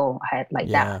everything if we go ahead like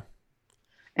that.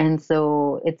 And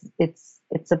so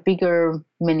it's a bigger,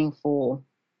 meaningful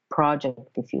project,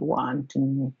 if you want,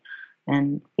 and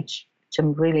which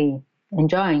I'm really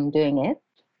enjoying doing it,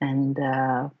 and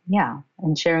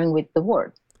and sharing with the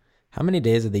world. How many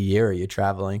days of the year are you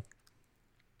traveling?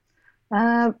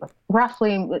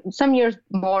 Roughly, some years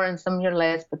more and some years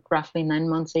less, but roughly 9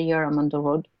 months a year I'm on the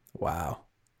road. Wow.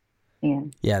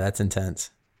 Yeah, that's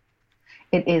intense.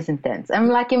 It is intense. I'm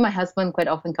lucky my husband quite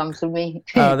often comes with me.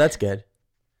 Oh, that's good.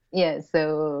 Yeah,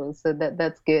 so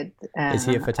that's good. Is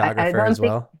he a photographer as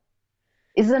well?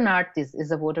 He's an artist.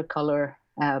 He's a watercolor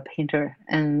painter,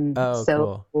 and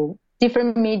cool.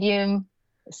 Different medium,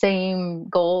 same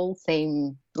goal,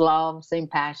 same love, same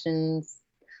passions.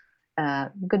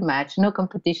 Good match, no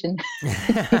competition.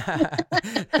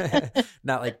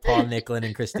 Not like Paul Nicklin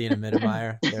and Christina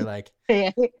Mittermeier. They're like,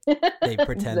 they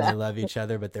pretend they love each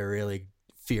other, but they're really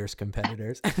fierce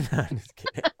competitors. No, I'm just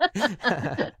kidding.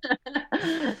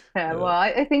 Well,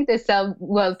 I think they sell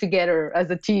well together as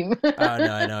a team. Oh,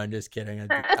 no, I know. I'm just kidding.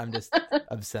 I'm just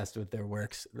obsessed with their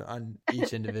works on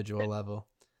each individual level.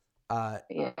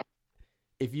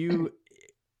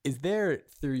 Is there,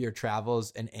 through your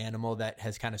travels, an animal that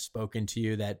has kind of spoken to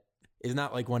you that is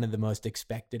not like one of the most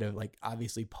expected of, like,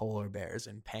 obviously polar bears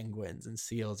and penguins and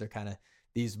seals are kind of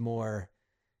these more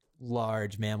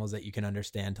large mammals that you can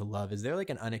understand to love? Is there like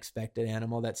an unexpected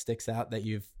animal that sticks out that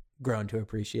you've grown to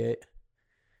appreciate?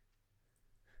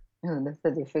 Oh, that's a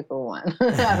difficult one.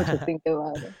 I have to think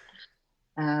about it.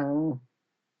 I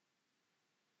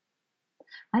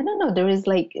don't know. There is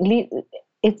like,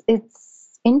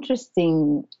 it's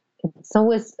interesting. It's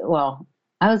always, well,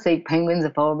 I would say penguins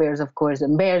and polar bears, of course,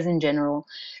 and bears in general.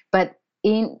 But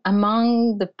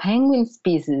among the penguin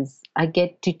species, I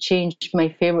get to change my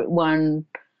favorite one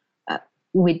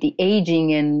with the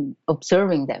aging and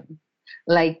observing them.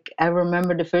 Like, I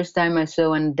remember the first time I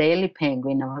saw an Adelie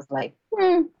penguin, I was like,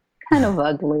 kind of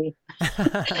ugly.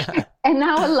 And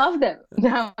now I love them.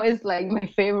 Now it's like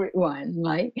my favorite one.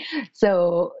 Like,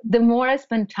 so the more I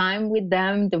spend time with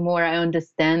them, the more I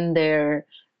understand their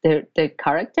their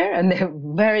character, and they're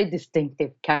very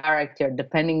distinctive character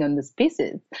depending on the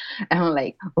species. And I'm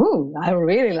like, oh, I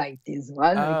really like this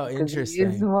one. Oh, because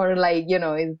interesting. It's more like,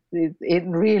 it's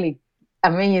really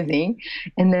amazing.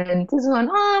 And then this one,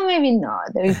 oh, maybe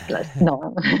not. There is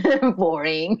no,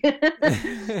 boring.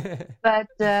 But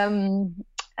I'm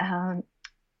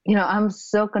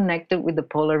so connected with the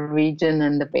polar region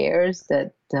and the bears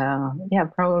that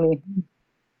probably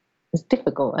it's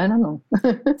difficult. I don't know.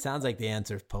 Sounds like the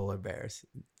answer is polar bears.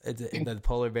 The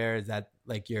polar bear, is that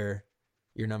like your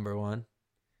number one?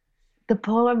 The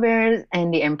polar bears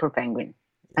and the emperor penguin.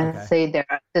 Okay. I'd say they're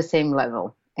at the same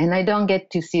level. And I don't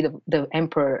get to see the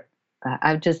emperor.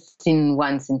 I've just seen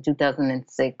once in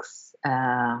 2006.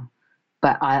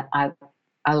 But I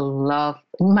love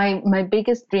my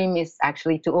biggest dream is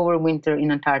actually to overwinter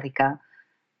in Antarctica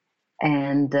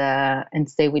and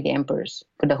stay with the emperors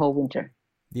for the whole winter.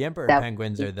 The emperor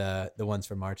penguins are the ones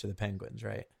from March of the Penguins,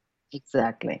 right?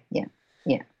 Exactly. Yeah.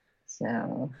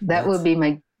 So that would be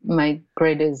my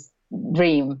greatest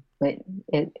dream. But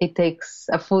it takes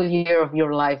a full year of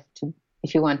your life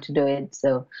if you want to do it.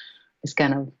 So it's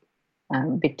kind of a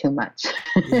bit too much.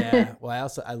 Yeah. Well,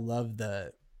 I love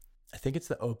I think it's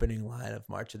the opening line of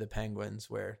March of the Penguins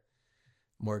where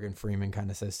Morgan Freeman kind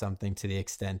of says something to the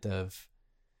extent of,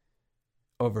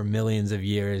 over millions of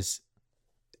years,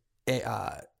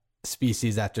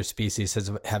 species after species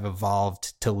have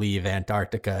evolved to leave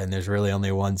Antarctica, and there's really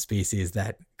only one species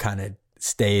that kind of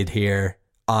stayed here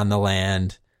on the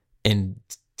land and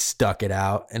stuck it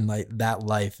out. And like that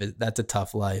that's a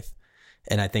tough life.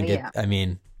 And I think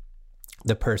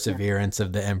the perseverance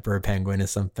of the emperor penguin is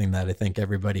something that I think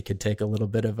everybody could take a little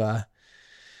bit of a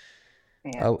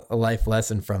life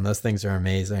lesson from. Those things are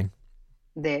amazing.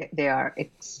 They are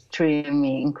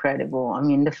extremely incredible. I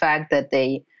mean, the fact that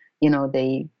they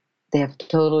have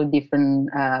totally different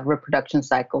reproduction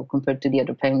cycle compared to the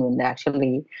other penguin. They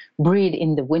actually breed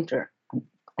in the winter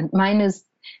at minus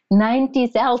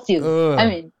 90 Celsius. Ugh. I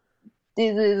mean,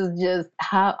 this is just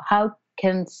how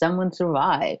can someone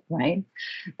survive, right?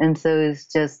 And so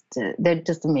it's just they're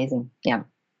just amazing. Yeah,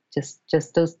 just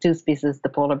those two species, the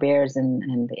polar bears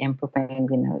and the emperor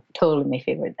penguin, are totally my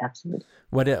favorite. Absolutely.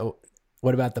 What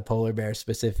about the polar bear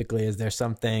specifically? Is there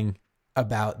something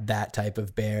about that type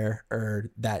of bear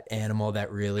or that animal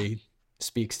that really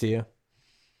speaks to you?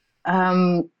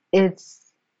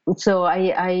 It's so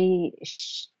I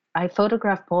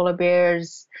photograph polar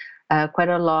bears quite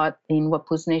a lot in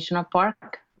Wapoos National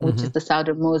Park, which is the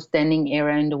southernmost standing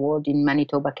area in the world in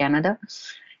Manitoba, Canada.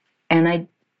 And I'm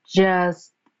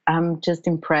just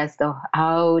impressed of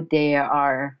how they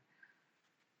are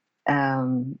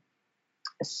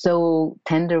so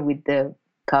tender with the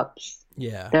cubs.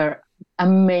 Yeah. They're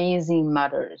amazing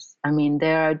mothers. I mean, they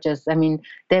have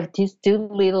these two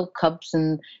little cubs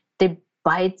and they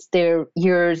bite their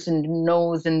ears and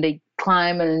nose and they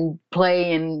climb and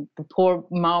play, and the poor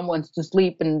mom wants to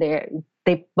sleep and they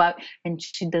bite, and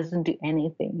she doesn't do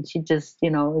anything. She just,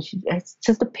 it's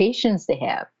just the patience they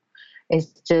have. It's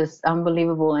just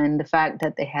unbelievable. And the fact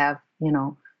that they have,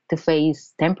 to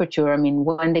face temperature. I mean,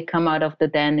 when they come out of the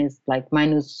den is like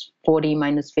minus 40,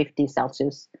 minus 50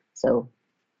 Celsius. So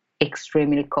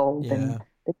extremely cold. Yeah. And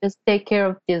they just take care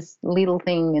of this little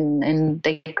thing and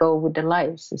they go with their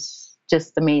lives. It's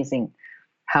just amazing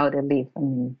how they live. I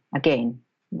mean, again,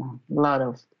 a lot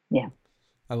of,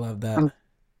 I love that.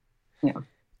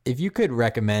 If you could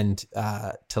recommend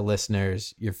to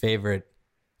listeners your favorite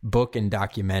book and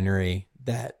documentary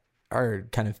that are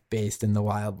kind of based in the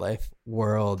wildlife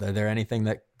world, are there anything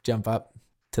that jump up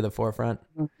to the forefront?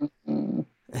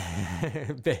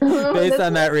 Based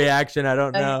on that reaction, I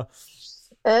don't know.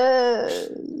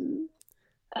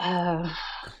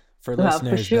 For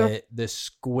listeners, for sure. the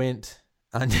squint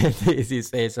on Daisy's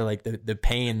face, or like the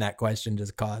pain that question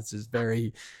just caused, is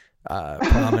very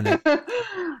prominent.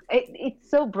 It's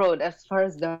so broad as far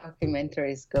as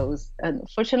documentaries goes.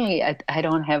 Unfortunately, I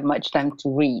don't have much time to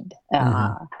read.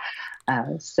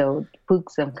 So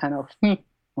books, I'm kind of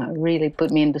really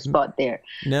put me in the spot there.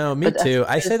 No, me too.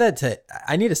 I say that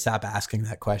I need to stop asking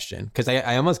that question, because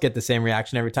I almost get the same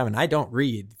reaction every time, and I don't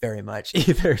read very much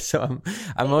either. So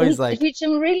I'm always like, which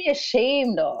I'm really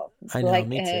ashamed of. I know,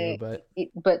 me too,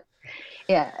 but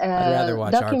yeah, I'd rather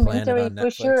watch Our Planet on Netflix.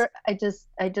 For sure. I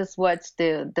just watched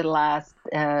the last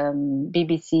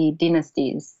BBC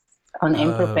Dynasties on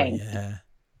Emperor Penguin, yeah.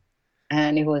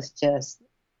 And it was just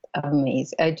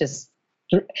amazing.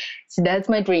 So that's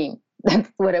my dream. That's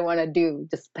what I want to do.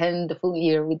 Just spend the full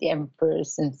year with the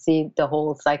emperors and see the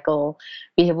whole cycle.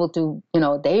 Be able to,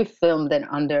 they filmed it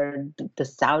under the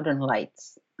Southern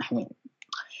Lights. I mean,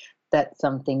 that's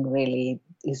something really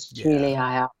is really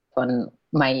high up on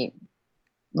my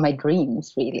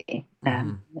dreams, really.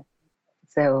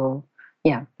 So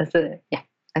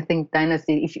I think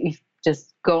Dynasty, if you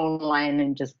just go online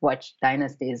and just watch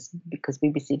Dynasties, because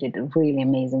BBC did a really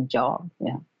amazing job.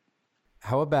 Yeah.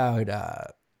 How about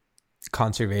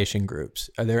conservation groups?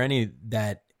 Are there any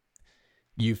that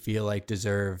you feel like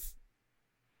deserve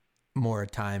more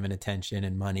time and attention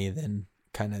and money than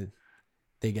kind of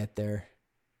they get their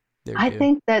I due?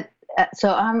 think that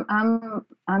so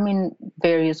I'm in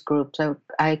various groups.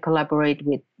 I collaborate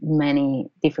with many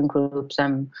different groups.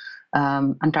 I'm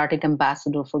Antarctic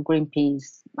ambassador for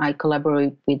Greenpeace. I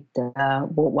collaborate with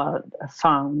World Wildlife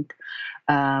Fund.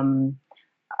 I'm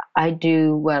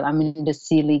in the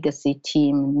Sea Legacy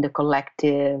team, the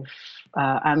collective.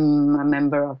 I'm a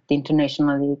member of the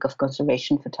International League of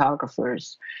Conservation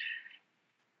Photographers.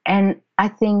 And I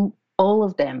think all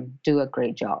of them do a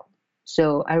great job.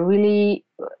 So I really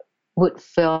would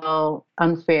feel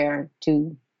unfair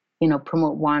to,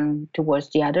 promote one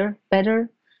towards the other better.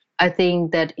 I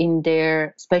think that in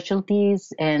their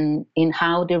specialties and in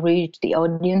how they reach the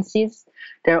audiences,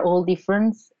 they're all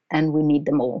different and we need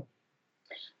them all.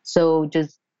 So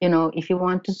just, if you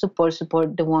want to support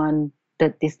the one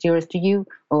that is dearest to you,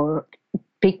 or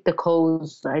pick the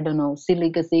cause. I don't know, Sea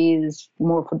Legacy is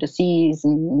more for the seas,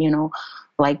 and,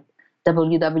 like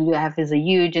WWF is a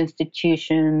huge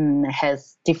institution,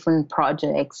 has different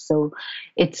projects. So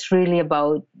it's really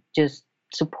about just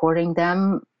supporting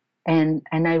them. And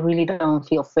I really don't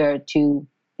feel fair to,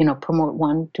 promote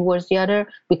one towards the other,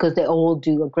 because they all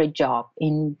do a great job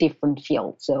in different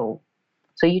fields. So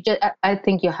I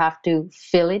think you have to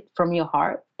feel it from your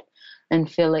heart and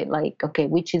feel it like, okay,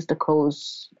 which is the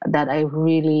cause that I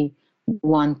really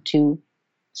want to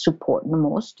support the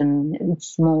most, and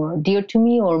it's more dear to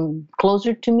me or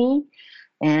closer to me.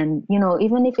 And,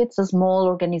 even if it's a small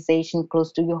organization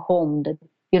close to your home that,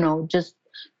 just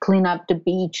clean up the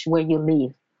beach where you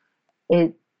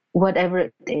live, whatever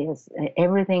it is,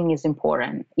 everything is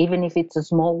important. Even if it's a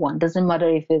small one, doesn't matter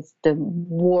if it's the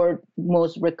world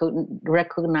most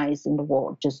recognized in the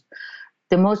world. Just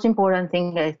the most important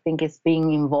thing, I think, is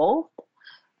being involved,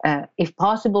 if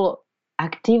possible,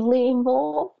 actively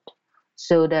involved,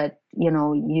 so that,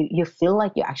 you feel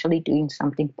like you're actually doing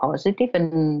something positive.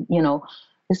 And,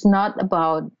 it's not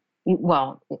about,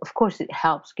 well, of course it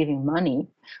helps giving money,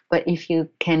 but if you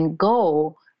can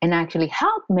go and actually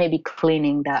help maybe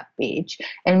cleaning that beach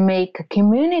and make a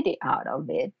community out of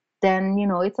it, then,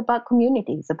 it's about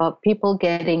community. It's about people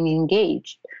getting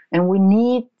engaged. And we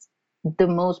need the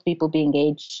most people be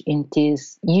engaged in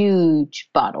this huge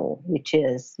battle, which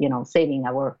is, saving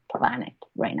our planet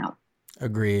right now.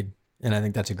 Agreed. And I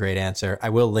think that's a great answer. I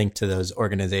will link to those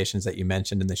organizations that you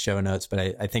mentioned in the show notes, but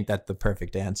I think that's the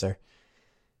perfect answer.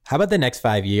 How about the next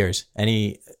 5 years?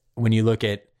 When you look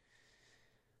at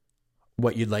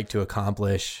what you'd like to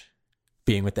accomplish,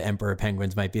 being with the Emperor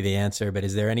Penguins might be the answer, but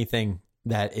is there anything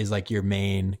that is like your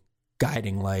main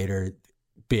guiding light or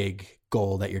big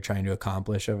goal that you're trying to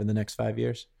accomplish over the next 5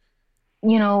 years?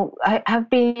 I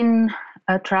have been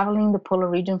traveling the polar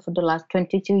region for the last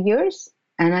 22 years,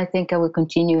 and I think I will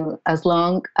continue as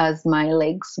long as my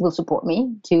legs will support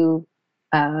me to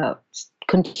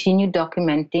continue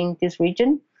documenting this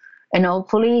region. And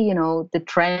hopefully, the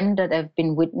trend that I've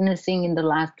been witnessing in the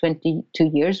last 22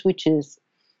 years, which is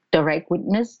direct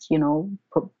witness,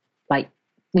 like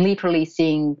literally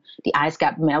seeing the ice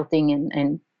cap melting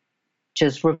and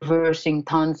just reversing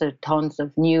tons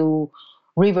of new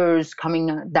rivers coming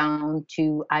down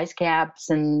to ice caps,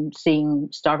 and seeing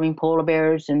starving polar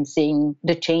bears, and seeing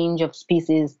the change of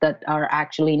species that are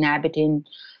actually inhabiting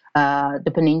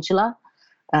the peninsula.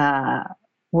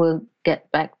 We'll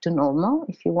get back to normal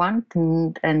if you want,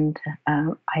 and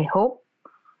I hope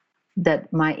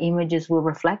that my images will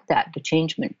reflect that, the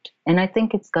changement. And I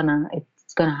think it's gonna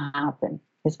happen.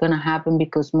 It's gonna happen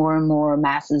because more and more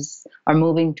masses are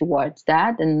moving towards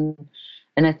that, and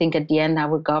I think at the end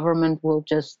our government will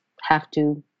just have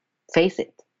to face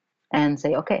it and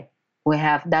say, okay,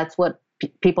 that's what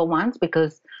people want,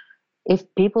 because if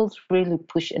people really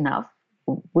push enough,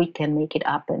 we can make it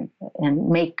happen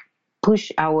and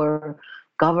push our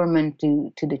government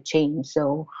to the change.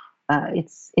 So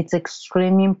it's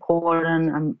extremely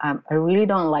important. I really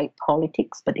don't like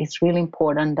politics, but it's really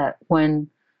important that when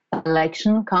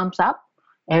election comes up,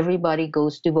 everybody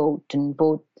goes to vote, and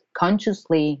vote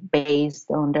consciously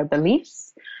based on their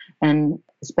beliefs, and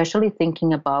especially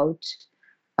thinking about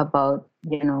our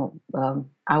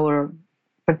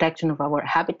protection of our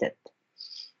habitat.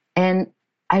 And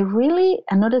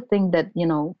another thing that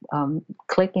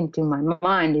click into my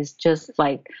mind is just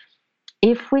like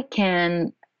if we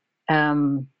can,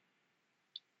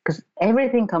 because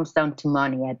everything comes down to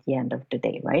money at the end of the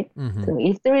day, right? Mm-hmm. So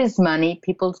if there is money,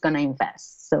 people's going to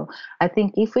invest. So I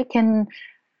think if we can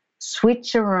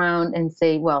switch around and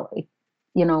say, well,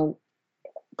 you know,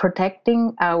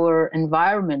 protecting our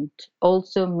environment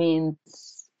also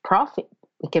means profit.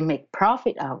 We can make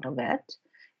profit out of it.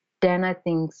 Then I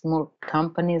think more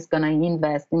companies going to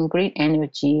invest in green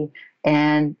energy,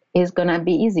 and it's going to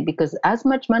be easy because as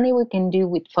much money we can do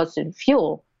with fossil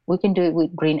fuel, we can do it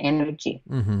with green energy.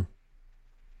 Mm-hmm.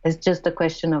 It's just a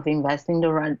question of investing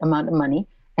the right amount of money,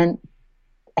 and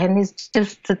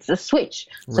it's a switch.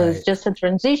 So Right. it's just a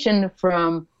transition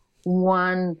from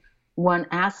one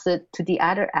asset to the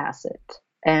other asset.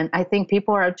 And I think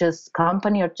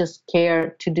company are just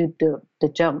scared to do the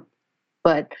jump.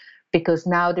 But because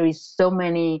now there is so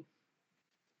many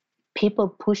people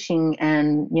pushing,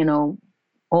 and, you know,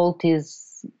 all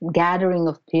this gathering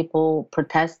of people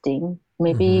protesting,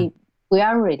 maybe we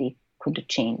are ready for the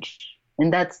change.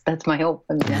 And that's my hope.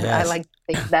 I mean, I Yes. like to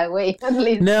think that way, at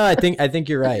least. No, I think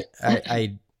you're right.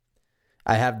 I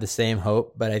have the same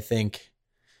hope, but I think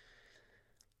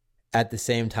at the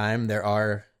same time there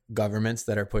are governments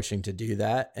that are pushing to do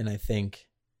that, and I think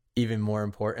even more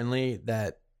importantly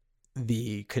that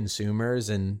the consumers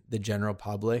and the general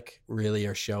public really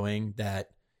are showing that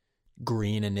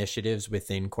green initiatives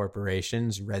within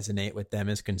corporations resonate with them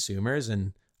as consumers,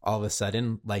 and all of a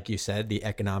sudden, like you said, the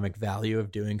economic value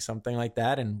of doing something like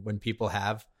that. And when people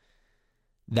have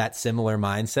that similar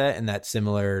mindset and that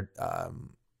similar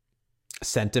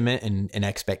sentiment and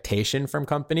expectation from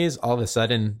companies, all of a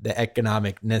sudden the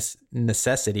economic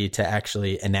necessity to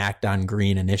actually enact on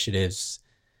green initiatives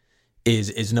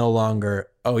is no longer,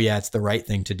 oh yeah, it's the right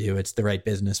thing to do. It's the right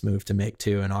business move to make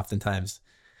too. And oftentimes,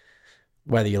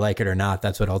 whether you like it or not,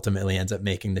 that's what ultimately ends up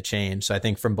making the change. So I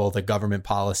think from both a government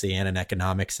policy and an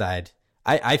economic side,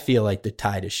 I feel like the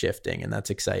tide is shifting, and that's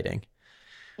exciting.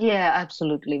 Yeah,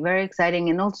 absolutely. Very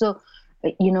exciting. And also,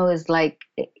 you know, it's like,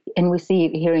 and we see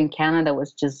here in Canada, I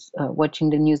was just watching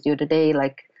the news the other day,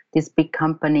 like this big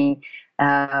company,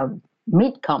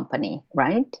 meat company,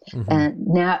 right? Mm-hmm. And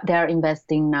now they're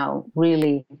investing now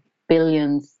really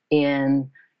billions in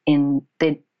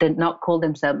they not call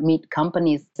themselves meat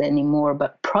companies anymore,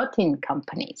 but protein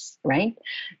companies, right?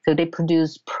 So they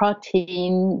produce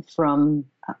protein from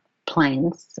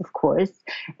plants, of course,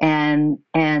 and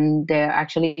they're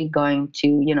actually going to,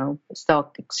 you know,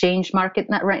 stock exchange market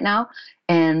right now,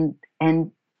 and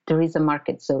there is a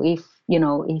market. So if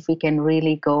we can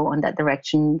really go on that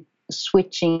direction,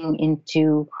 switching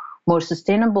into more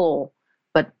sustainable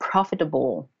but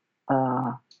profitable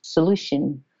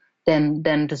solution, then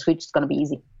the switch is going to be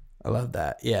easy. I love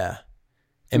that. Yeah.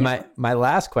 And my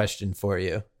last question for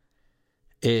you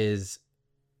is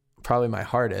probably my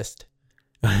hardest,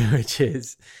 which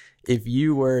is, if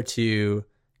you were to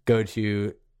go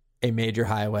to a major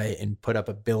highway and put up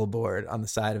a billboard on the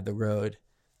side of the road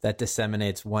that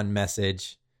disseminates one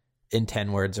message in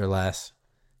 10 words or less,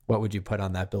 what would you put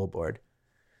on that billboard?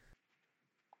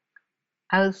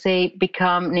 I would say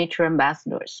become nature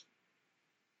ambassadors.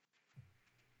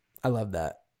 I love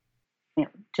that. Yeah,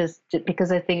 just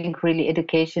because I think really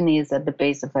education is at the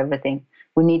base of everything.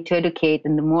 We need to educate,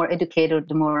 and the more educated,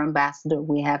 the more ambassador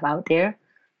we have out there,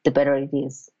 the better it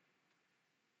is.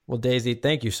 Well, Daisy,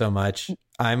 thank you so much.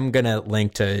 I'm going to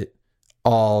link to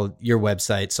all your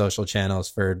website, social channels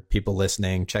for people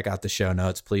listening. Check out the show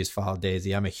notes. Please follow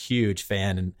Daisy. I'm a huge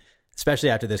fan, and especially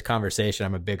after this conversation,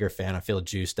 I'm a bigger fan. I feel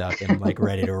juiced up and like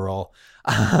ready to roll.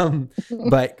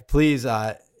 But please,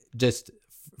 just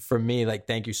from me, like,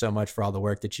 thank you so much for all the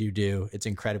work that you do. It's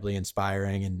incredibly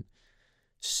inspiring and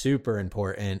super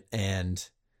important. And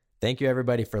thank you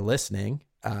everybody for listening,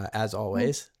 as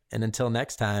always. And until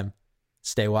next time,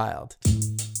 stay wild.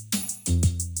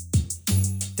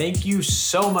 Thank you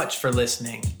so much for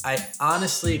listening. I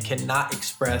honestly cannot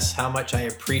express how much I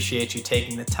appreciate you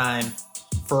taking the time.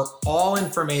 For all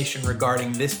information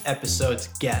regarding this episode's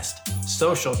guest,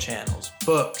 social channels,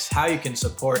 books, how you can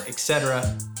support, etc.,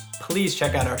 please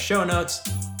check out our show notes.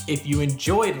 If you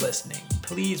enjoyed listening,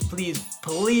 please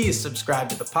subscribe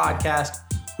to the podcast.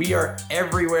 We are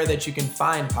everywhere that you can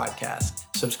find podcasts.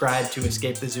 Subscribe to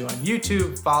Escape the Zoo on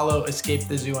YouTube, follow Escape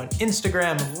the Zoo on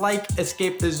Instagram, like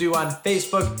Escape the Zoo on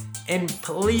Facebook, and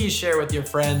please share with your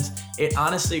friends. It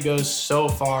honestly goes so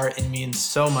far and means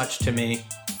so much to me.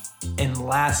 And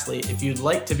lastly, if you'd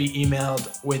like to be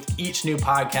emailed with each new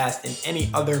podcast and any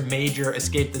other major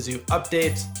Escape the Zoo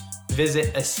updates,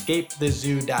 visit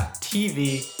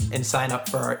escapethezoo.tv and sign up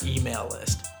for our email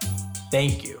list.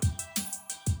 Thank you.